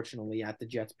was unfortunately at the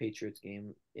Jets-Patriots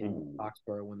game in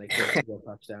Foxborough when they couldn't go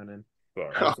touchdown, and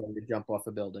I was ready to jump off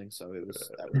a building. So that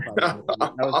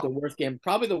was the worst game,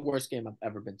 probably the worst game I've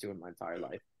ever been to in my entire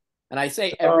life. And I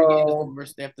say every game is the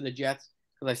worst after the Jets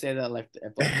because I say that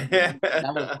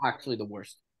that was actually the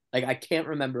worst. I can't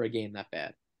remember a game that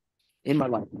bad in my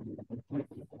life.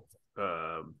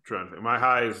 Trying to think. My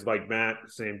high is like Matt,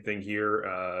 same thing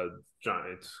here.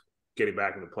 Giants getting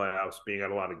back in the playoffs, being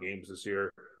at a lot of games this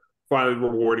year. Finally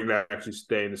rewarding to actually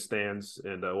stay in the stands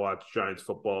and watch Giants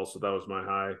football. So that was my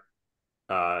high.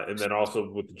 And then also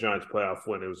with the Giants playoff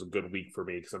win, it was a good week for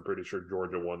me because I'm pretty sure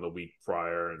Georgia won the week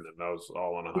prior, and then that was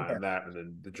all on a high on that. And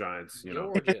then the Giants,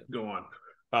 go on.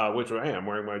 Which I'm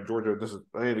wearing my Georgia.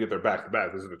 I need to get their back to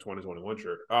back. This is the 2021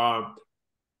 shirt.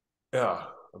 Yeah,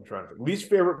 I'm trying to think. Least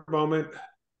favorite moment.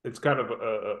 It's kind of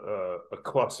a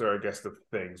cluster, I guess, of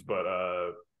things, but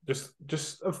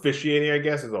just officiating, I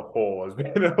guess, as a whole has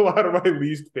been a lot of my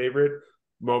least favorite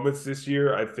moments this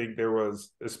year. I think there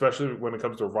was, especially when it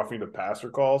comes to roughing the passer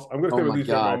calls. I'm going to say the least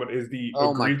favorite moment is the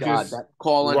egregious that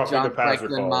call on John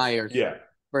Franklin Myers. Yeah,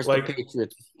 versus the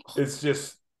Patriots. It's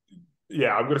just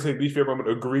Yeah, I'm gonna say least favorite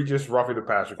moment, egregious roughing the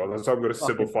passer call. That's how I'm gonna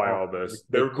simplify all this.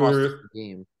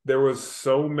 There was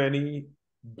so many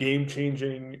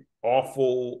game-changing,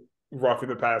 awful roughing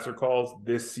the passer calls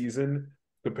this season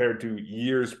compared to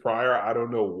years prior. I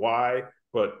don't know why,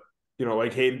 but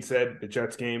like Hayden said, the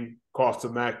Jets game cost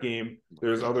them that game.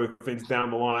 There's other things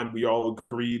down the line. We all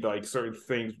agreed like certain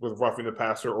things with roughing the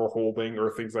passer or holding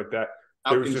or things like that.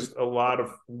 There was just a lot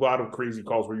of crazy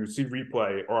calls where you see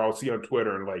replay or I'll see on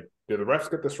Twitter and like, did the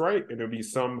refs get this right? And it'll be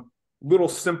some little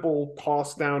simple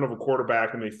toss down of a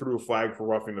quarterback and they threw a flag for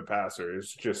roughing the passer.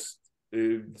 It's just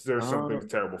there's something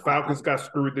terrible. Falcons got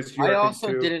screwed this year. I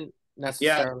also didn't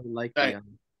necessarily like the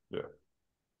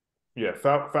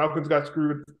Falcons got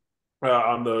screwed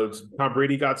on the Tom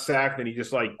Brady got sacked and he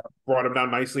just like brought him down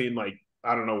nicely and like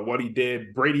I don't know what he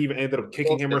did. Brady even ended up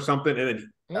kicking him or something, and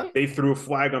then they threw a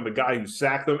flag on the guy who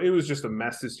sacked him. It was just a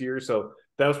mess this year. So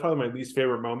that was probably my least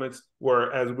favorite moments.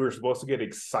 Whereas we were supposed to get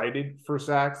excited for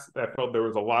sacks, I felt there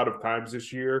was a lot of times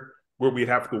this year where we'd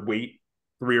have to wait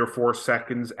 3 or 4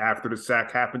 seconds after the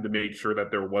sack happened to make sure that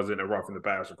there wasn't a roughing the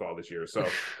passer call this year. So,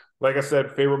 like I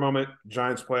said, favorite moment,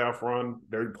 Giants playoff run,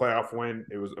 their playoff win.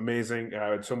 It was amazing. I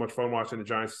had so much fun watching the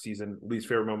Giants season. Least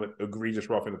favorite moment, egregious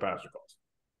roughing the passer calls.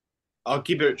 I'll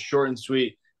keep it short and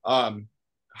sweet.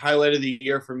 Highlight of the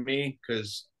year for me,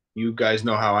 because you guys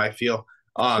know how I feel.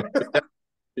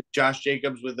 Josh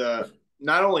Jacobs with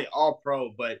not only all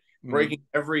pro, but breaking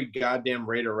every goddamn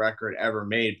Raider record ever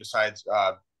made besides,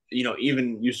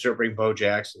 even usurping Bo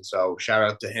Jackson. So shout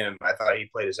out to him. I thought he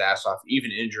played his ass off, even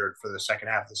injured for the second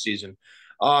half of the season.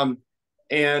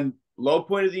 And low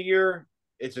point of the year,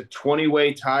 it's a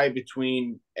 20-way tie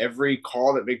between every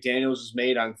call that McDaniels has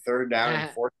made on third down and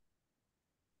fourth.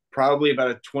 Probably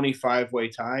about a 25-way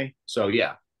tie. So,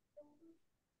 yeah.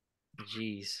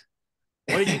 Jeez.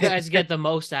 What did you guys get the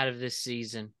most out of this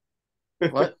season?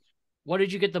 What? What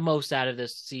did you get the most out of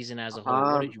this season as a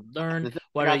whole? What did you learn?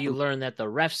 What did you learn that the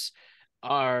refs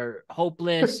are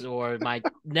hopeless or might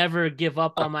never give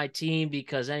up on my team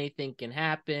because anything can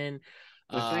happen?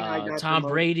 Tom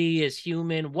Brady is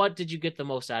human. What did you get the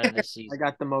most out of this season? I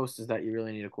got the most is that you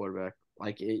really need a quarterback.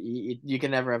 Like you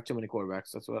can never have too many quarterbacks.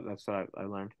 That's what I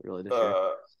learned really this year.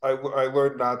 I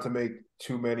learned not to make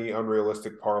too many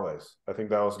unrealistic parlays. I think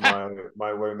that was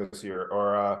my learn this year.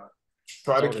 Or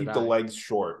try to keep the legs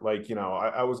short. Like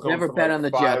I was going never for bet like on the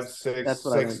 5, Jets.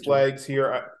 6 legs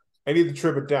here. I need to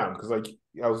trim it down because like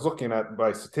I was looking at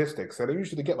my statistics and I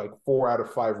usually get like 4 out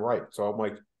of 5 right. So I'm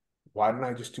like, why didn't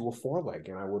I just do a 4 leg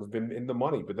and I would have been in the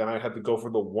money? But then I had to go for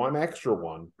the one extra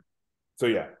one. So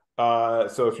yeah.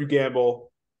 So if you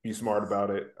gamble, be smart about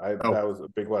it. That was a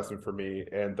big lesson for me.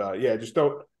 And just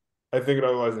don't. I think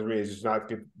another lesson for me is just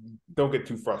don't get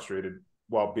too frustrated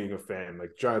while being a fan.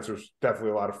 Like Giants are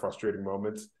definitely a lot of frustrating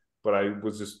moments, but it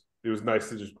was nice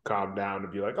to just calm down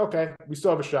and be like, okay, we still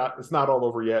have a shot. It's not all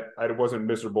over yet. I wasn't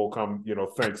miserable come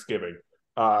Thanksgiving.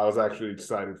 I was actually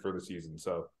excited for the season.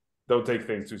 So don't take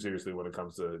things too seriously when it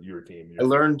comes to your team. I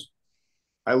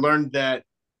learned that.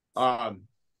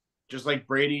 Just like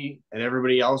Brady and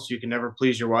everybody else, you can never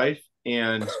please your wife.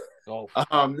 And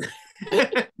and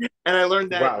I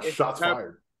learned that shots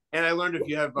fired. And I learned if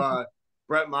you have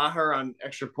Brett Maher on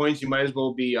extra points, you might as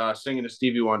well be singing to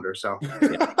Stevie Wonder. So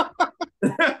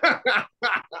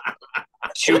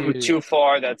too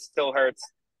far, that still hurts.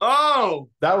 Oh,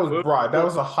 that was Bryan. That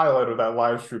was a highlight of that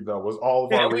live stream, though. Was all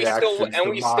of our reactions.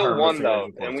 We still won, though.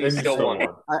 And we still won.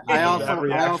 I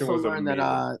also learned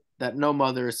that no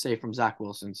mother is safe from Zach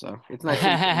Wilson. So it's nice.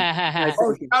 Shout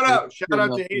out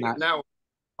to Hayden now.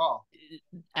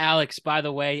 Alex, by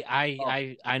the way,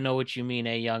 I know what you mean,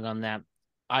 AYoung, on that.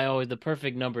 The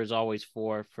perfect number is always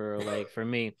 4 for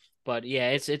me. But yeah,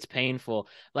 it's painful.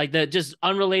 Like just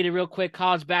unrelated, real quick,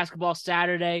 college basketball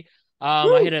Saturday.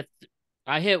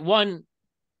 I hit one.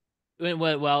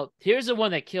 Well, here's the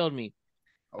one that killed me.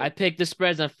 I picked the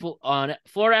spreads on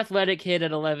Florida Athletic hit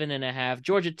at 11.5,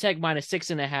 Georgia Tech minus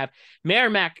 6.5,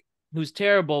 Merrimack, who's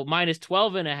terrible, minus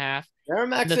 12.5.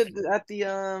 Merrimack's at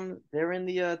the they're in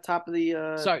the top of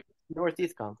the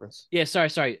Northeast Conference. Yeah,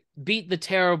 sorry. Beat the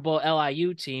terrible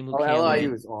LIU team.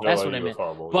 LIU is awful. That's what I meant.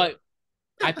 Horrible, but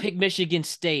I picked Michigan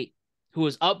State, who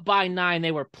was up by 9.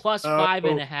 They were plus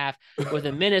 5.5 with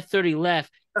 1:30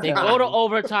 left. They go to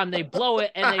overtime, they blow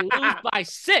it, and they lose by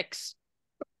 6.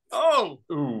 Oh,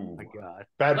 my God!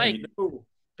 Bad beat.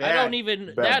 I don't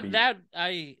even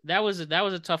that was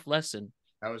a tough lesson.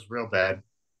 That was real bad.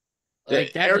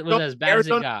 Like that was as bad as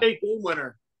it got. Game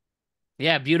winner.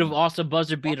 Yeah, beautiful, awesome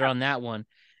buzzer beater on that one.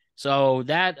 So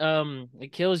that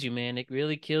it kills you, man. It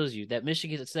really kills you. That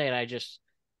Michigan State,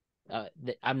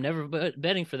 I'm never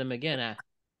betting for them again.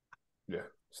 Yeah.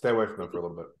 Stay away from them for a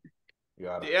little bit. You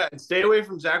got it. Yeah, and stay away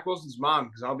from Zach Wilson's mom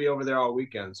because I'll be over there all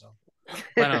weekend. So.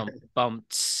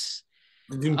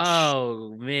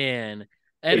 Oh man!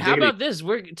 And how about this?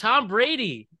 We're Tom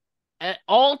Brady.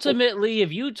 Ultimately,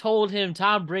 if you told him,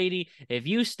 Tom Brady, if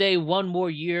you stay one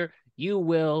more year, you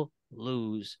will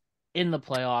lose in the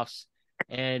playoffs.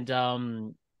 And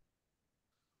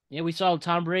yeah, we saw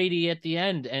Tom Brady at the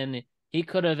end, and he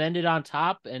could have ended on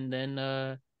top. And then,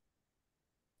 I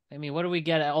mean, what do we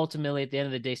get ultimately at the end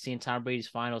of the day? Seeing Tom Brady's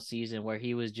final season, where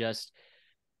he was just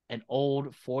an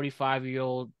old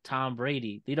 45-year-old Tom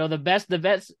Brady. You know, the best.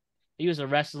 He was a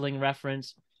wrestling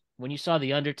reference. When you saw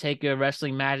the Undertaker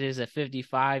wrestling matches at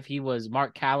 55, he was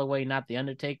Mark Calloway, not the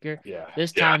Undertaker. Yeah.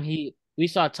 This time we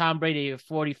saw Tom Brady at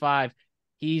 45.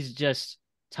 He's just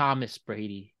Thomas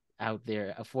Brady out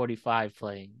there at 45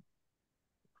 playing.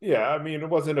 Yeah, I mean, it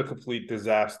wasn't a complete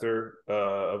disaster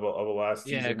of a last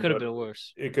season. Yeah, it could have been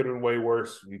worse. It could have been way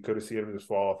worse. You could have seen him just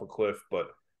fall off a cliff, but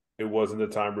it wasn't the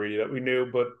Tom Brady that we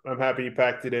knew. But I'm happy he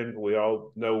packed it in. We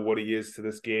all know what he is to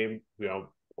this game. You know,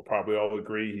 we'll probably all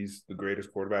agree he's the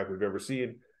greatest quarterback we've ever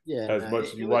seen. Yeah, as much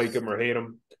as you like him or hate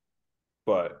him,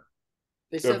 but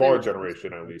of our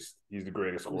generation, at least, he's the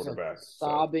greatest quarterback.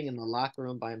 Sobbing in the locker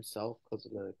room by himself because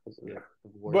of the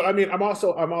But I mean, I'm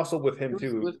also with him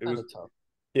too. It was tough.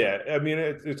 Yeah, I mean,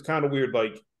 it's kind of weird.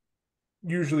 Like,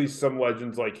 usually some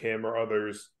legends like him or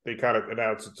others, they kind of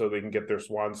announce it so they can get their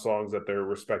swan songs at their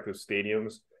respective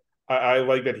stadiums. I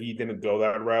like that he didn't go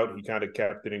that route. He kind of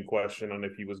kept it in question on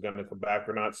if he was going to come back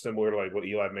or not, similar to like what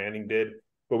Eli Manning did.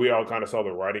 But we all kind of saw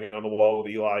the writing on the wall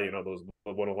with Eli. You know, those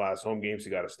one of the last home games, he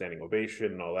got a standing ovation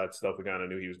and all that stuff. We kind of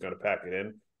knew he was going to pack it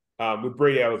in. With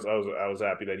Brady, I was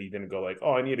happy that he didn't go like,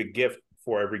 oh, I need a gift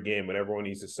for every game and everyone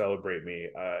needs to celebrate me.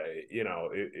 You know,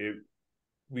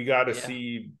 we got to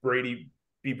see Brady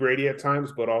be Brady at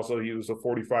times, but also he was a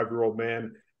 45-year-old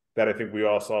man that I think we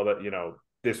all saw that, you know,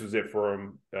 this was it for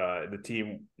him. The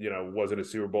team, you know, wasn't a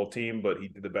Super Bowl team, but he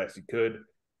did the best he could,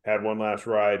 had one last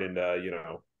ride, and, you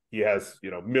know, he has,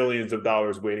 you know, millions of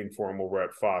dollars waiting for him over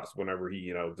at Fox whenever he,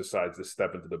 you know, decides to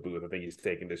step into the booth. I think he's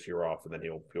taking this year off, and then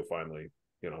he'll finally,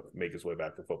 you know, make his way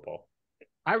back to football.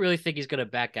 I really think he's going to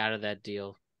back out of that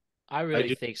deal. I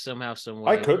really think somehow, some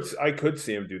way. I could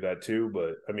see him do that too,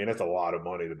 but I mean, that's a lot of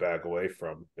money to back away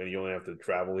from, and you only have to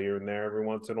travel here and there every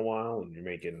once in a while, and you're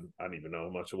making, I don't even know how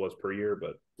much it was per year,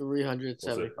 but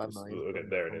 $375 million. Okay,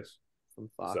 there it is. From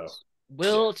Fox. So,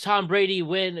 will Tom Brady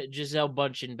win Gisele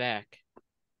Bündchen back?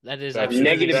 That is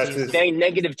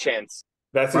negative chance.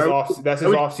 That's his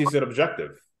off-season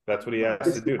objective. That's what he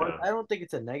has to do now. I don't think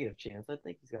it's a negative chance. I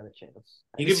think he's got a chance.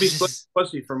 He could be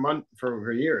pussy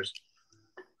for years.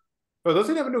 Oh,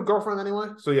 doesn't he have a new girlfriend anyway?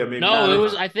 So yeah, maybe. No, it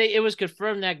was. I think it was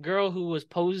confirmed that girl who was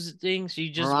posting. She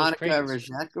just Veronica was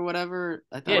crazy. Rizek or whatever.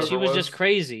 Yeah, she was just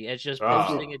crazy. It's just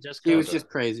posting. It just. She was just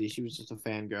crazy. She was just a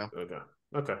fangirl.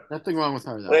 Okay. Nothing wrong with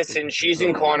her though. Listen, she's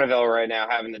in Cornville right now,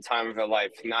 having the time of her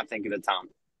life. Not thinking of Tom.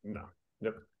 No.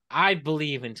 Yep. I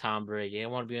believe in Tom Brady. I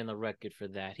want to be on the record for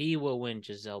that. He will win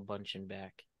Gisele Bündchen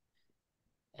back.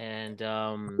 And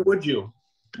would you?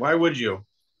 Why would you?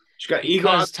 She got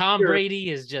because Tom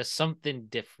Brady is just something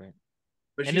different,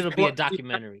 and it'll be a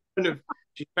documentary.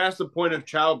 She's past the point of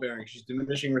childbearing. She's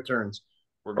diminishing returns.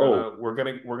 We're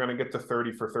gonna get to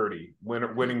 30 for 30,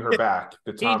 winning her back.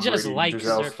 The Tom he just Brady likes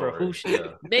Giselle her story. for who she.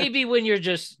 Yeah. Maybe when you're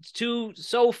just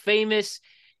so famous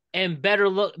and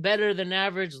better than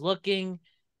average looking,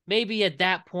 maybe at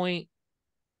that point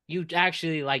you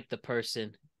actually like the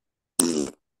person.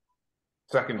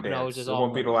 Second dance. It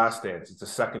won't be the last dance. It's a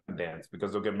second dance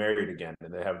because they'll get married again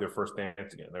and they have their first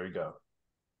dance again. There you go.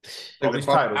 All these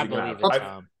titles you can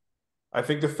have. I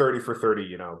think the 30 for 30,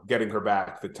 you know, getting her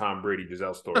back, the Tom Brady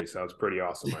Giselle story sounds pretty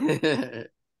awesome.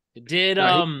 Did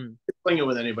playing it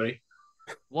with anybody?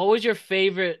 What was your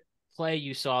favorite play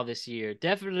you saw this year?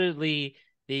 Definitely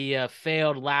the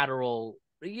failed lateral.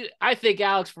 I think,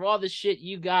 Alex, for all the shit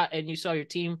you got and you saw your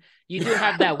team, you do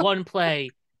have that one play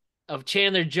of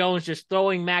Chandler Jones just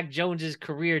throwing Mac Jones's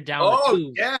career down the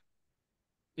tube.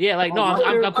 Yeah, like, no,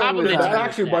 I'm complimenting that.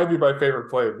 Actually might be my favorite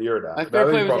play of the year now. My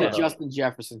favorite play was the Justin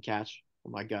Jefferson catch. Oh,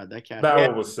 my God, that catch. That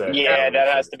one was sick. Yeah, that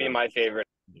has to be my favorite.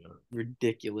 Yeah.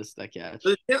 Ridiculous, that catch.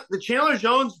 The Chandler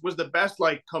Jones was the best,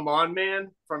 like, come on, man,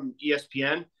 from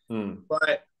ESPN.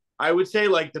 But I would say,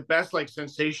 like, the best, like,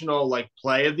 sensational, like,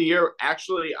 play of the year.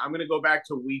 Actually, I'm going to go back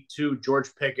to week 2,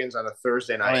 George Pickens on a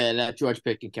Thursday night. Oh, yeah, that George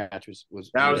Pickens catch was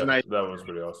nice. That was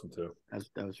pretty awesome, too.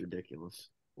 That was ridiculous.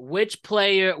 Which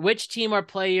team or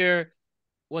player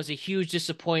was a huge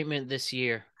disappointment this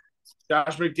year?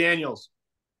 Josh McDaniels.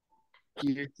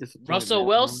 Russell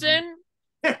Wilson?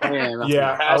 Oh, yeah,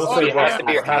 Yeah, I will say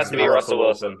has to be Russell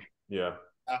Wilson. Yeah.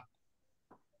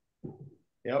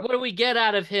 Yep. What do we get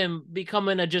out of him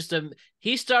becoming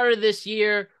he started this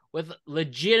year with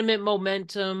legitimate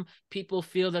momentum. People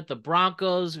feel that the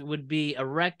Broncos would be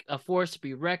a force to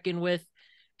be reckoned with,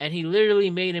 and he literally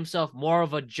made himself more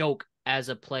of a joke as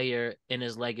a player in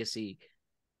his legacy.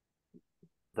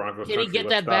 Broncos Can he country, get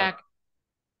let's that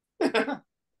back?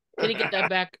 Can he get that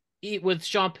back with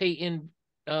Sean Payton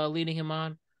leading him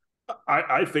on?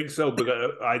 I think so,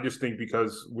 but I just think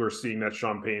because we're seeing that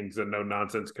Sean Payton's a no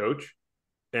nonsense coach,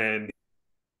 and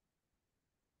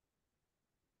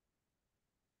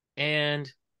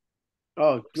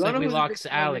Oh, looks like we lost this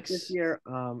Alex year?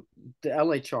 The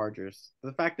LA Chargers.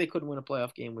 The fact they couldn't win a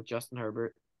playoff game with Justin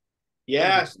Herbert.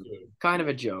 Yes, Kind of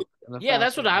a joke. Yeah,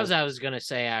 that's what I was gonna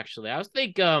say. Actually, I was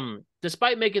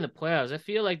despite making the playoffs, I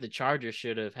feel like the Chargers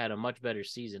should have had a much better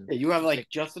season. Yeah, you have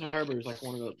Justin Herbert is like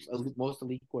one of the most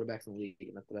elite quarterbacks in the league,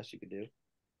 and that's the best you could do.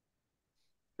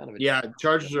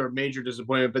 Chargers are a major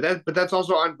disappointment, but that's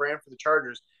also on brand for the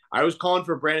Chargers. I was calling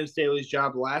for Brandon Staley's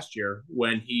job last year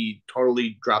when he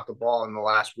totally dropped the ball in the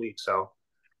last week. So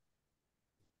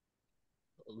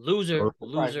loser.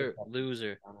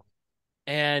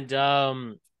 And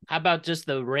how about just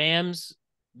the Rams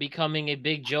becoming a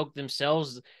big joke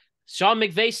themselves? Sean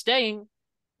McVay staying,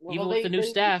 even with the new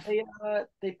staff.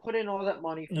 They put in all that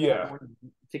money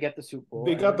to get the Super Bowl.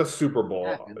 They got the Super Bowl.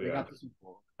 They got the Super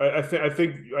Bowl. I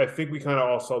think we kind of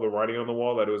all saw the writing on the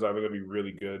wall that it was either going to be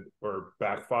really good or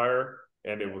backfire,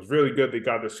 and it was really good. They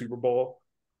got the Super Bowl,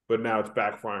 but now it's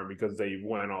backfiring because they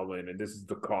went all in, and this is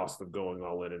the cost of going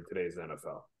all in today's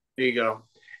NFL. There you go.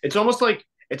 It's almost like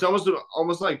going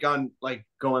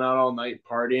out all night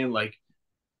partying, like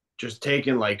just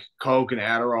taking like Coke and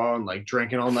Adderall and like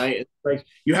drinking all night. It's like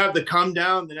you have to come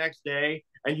down the next day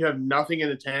and you have nothing in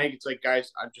the tank. It's like,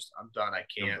 guys, I'm done. I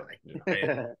can't.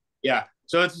 Yeah.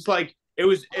 So it's just like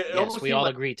Yes, we all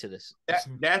agree to this.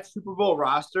 That Super Bowl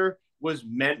roster was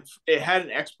it had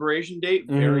an expiration date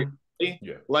very early.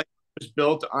 Yeah. Like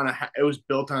it was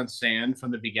built on sand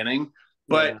from the beginning.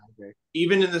 But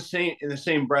even in the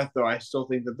same breath, though, I still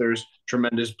think that there's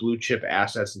tremendous blue chip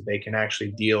assets that they can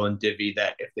actually deal and divvy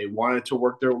that if they wanted to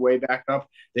work their way back up,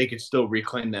 they could still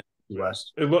reclaim that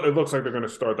West. It looks like they're going to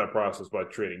start that process by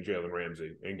trading Jalen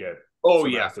Ramsey and get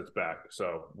assets back.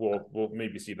 So we'll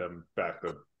maybe see them back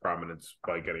to prominence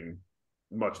by getting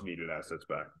much needed assets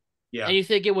back. Yeah. And you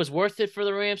think it was worth it for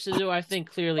the Rams to do? I think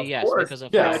clearly yes, because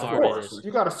of how hard it is.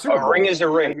 You got a Super Bowl. A ring is a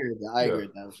ring. I agree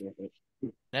with that. Was worth it.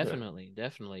 Definitely.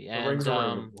 And rings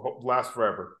last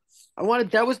forever.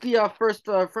 That was the first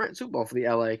Super Bowl for the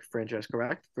LA franchise,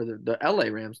 correct? For the LA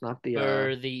Rams, not the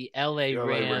for the LA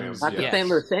Rams. Not the yes. St.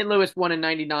 Louis. St. Louis won in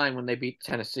 '99 when they beat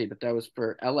Tennessee, but that was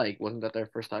for LA. Wasn't that their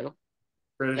first title?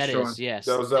 That is, yes.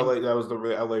 That was LA. That was the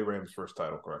LA Rams' first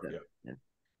title, correct? Yeah.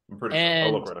 I'm pretty sure.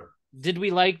 I'll look right now. Did we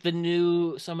like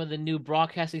some of the new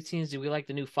broadcasting teams? Did we like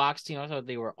the new Fox team? I thought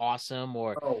they were awesome.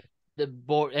 Or the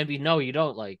board? And no, you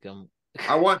don't like them.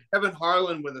 I want Kevin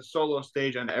Harlan with a solo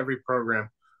stage on every program.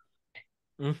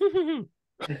 I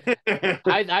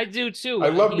do too. I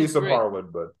love me some Harlan,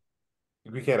 but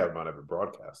we can't have him on every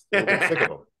broadcast. We'll get sick of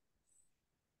him.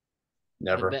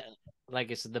 Never.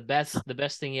 Like I said, the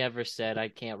best thing he ever said, I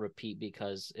can't repeat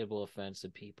because it will offend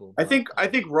some people. But, I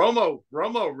think Romo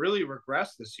really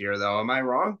regressed this year, though. Am I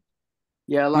wrong?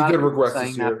 Yeah, a lot of people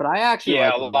saying that, but I actually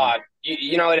a lot.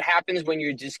 It happens when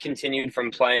you're discontinued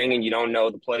from playing and you don't know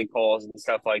the play calls and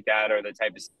stuff like that, or the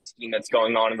type of scheme that's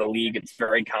going on in the league. It's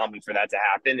very common for that to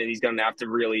happen, and he's going to have to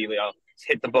really,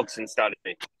 hit the books and study.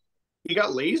 He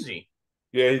got lazy.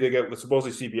 Yeah,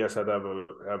 supposedly CBS had to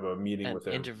have a meeting with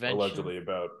him allegedly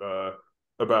about I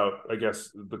guess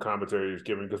the commentary he was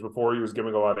giving, because before he was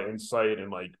giving a lot of insight and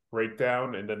like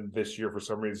breakdown, and then this year for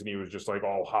some reason he was just like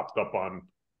all hopped up on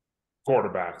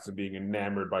quarterbacks and being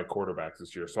enamored by quarterbacks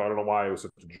this year. So I don't know why it was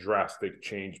such a drastic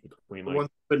change between like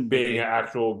being an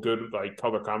actual good like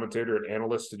color commentator and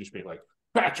analyst to just being like,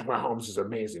 Patrick Mahomes is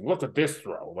amazing. Look at this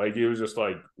throw. Like he was just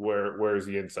like, where's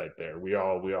the insight there? We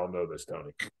all know this,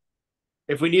 Tony.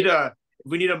 If we need a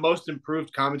most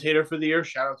improved commentator for the year,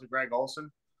 shout out to Greg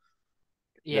Olson.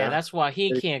 Yeah, that's why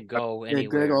he can't go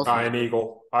anywhere. Iron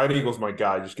Eagle's my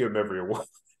guy. Just give him every award.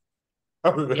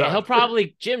 He'll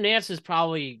probably Jim Nantz is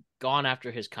probably gone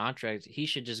after his contract. He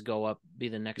should just go up, be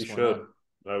the next one. Should.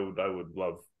 I would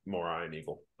love more Iron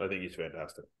Eagle. I think he's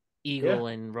fantastic. Eagle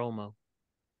and Romo.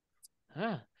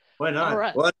 Why not? All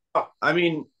right. Well, I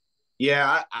mean,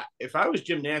 if I was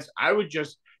Jim Nantz, I would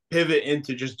just pivot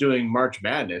into just doing March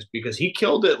Madness because he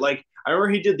killed it. Like I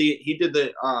remember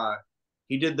he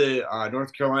He did the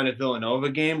North Carolina Villanova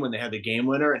game when they had the game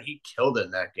winner, and he killed it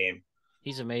in that game.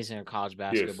 He's amazing in college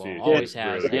Yes, basketball. he Always he's has.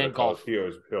 really good And at college. golf. He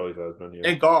always has been. Yeah.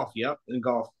 And golf, yep, and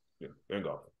golf. Yeah, and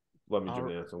golf. Let me All jump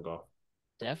right. in some golf.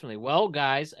 Definitely. Well,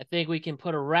 guys, I think we can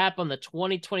put a wrap on the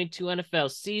 2022 NFL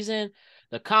season.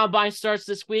 The combine starts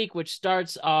this week, which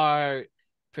starts our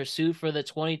pursuit for the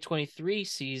 2023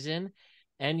 season.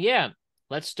 And yeah,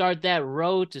 let's start that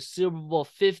road to Super Bowl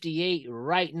 58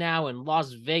 right now in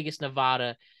Las Vegas,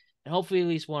 Nevada. And hopefully at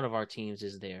least one of our teams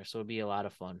is there. So it'll be a lot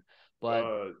of fun.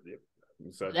 But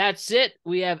that's it.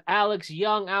 We have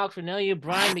AYoung, Alex Cornelia,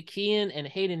 Bryan McKeon, and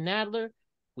Hayden Nadler.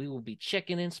 We will be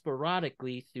checking in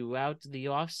sporadically throughout the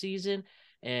off season,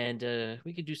 and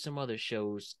we could do some other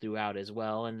shows throughout as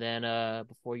well. And then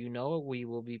before you know it, we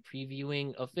will be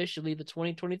previewing officially the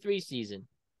 2023 season.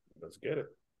 Let's get it.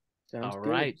 Sounds All good.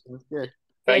 right. Sounds good.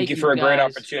 Thank you for a great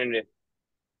guys. opportunity.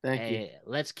 Thank you. Hey,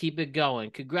 let's keep it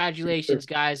going. Congratulations,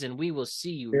 guys, and we will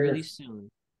see you really soon.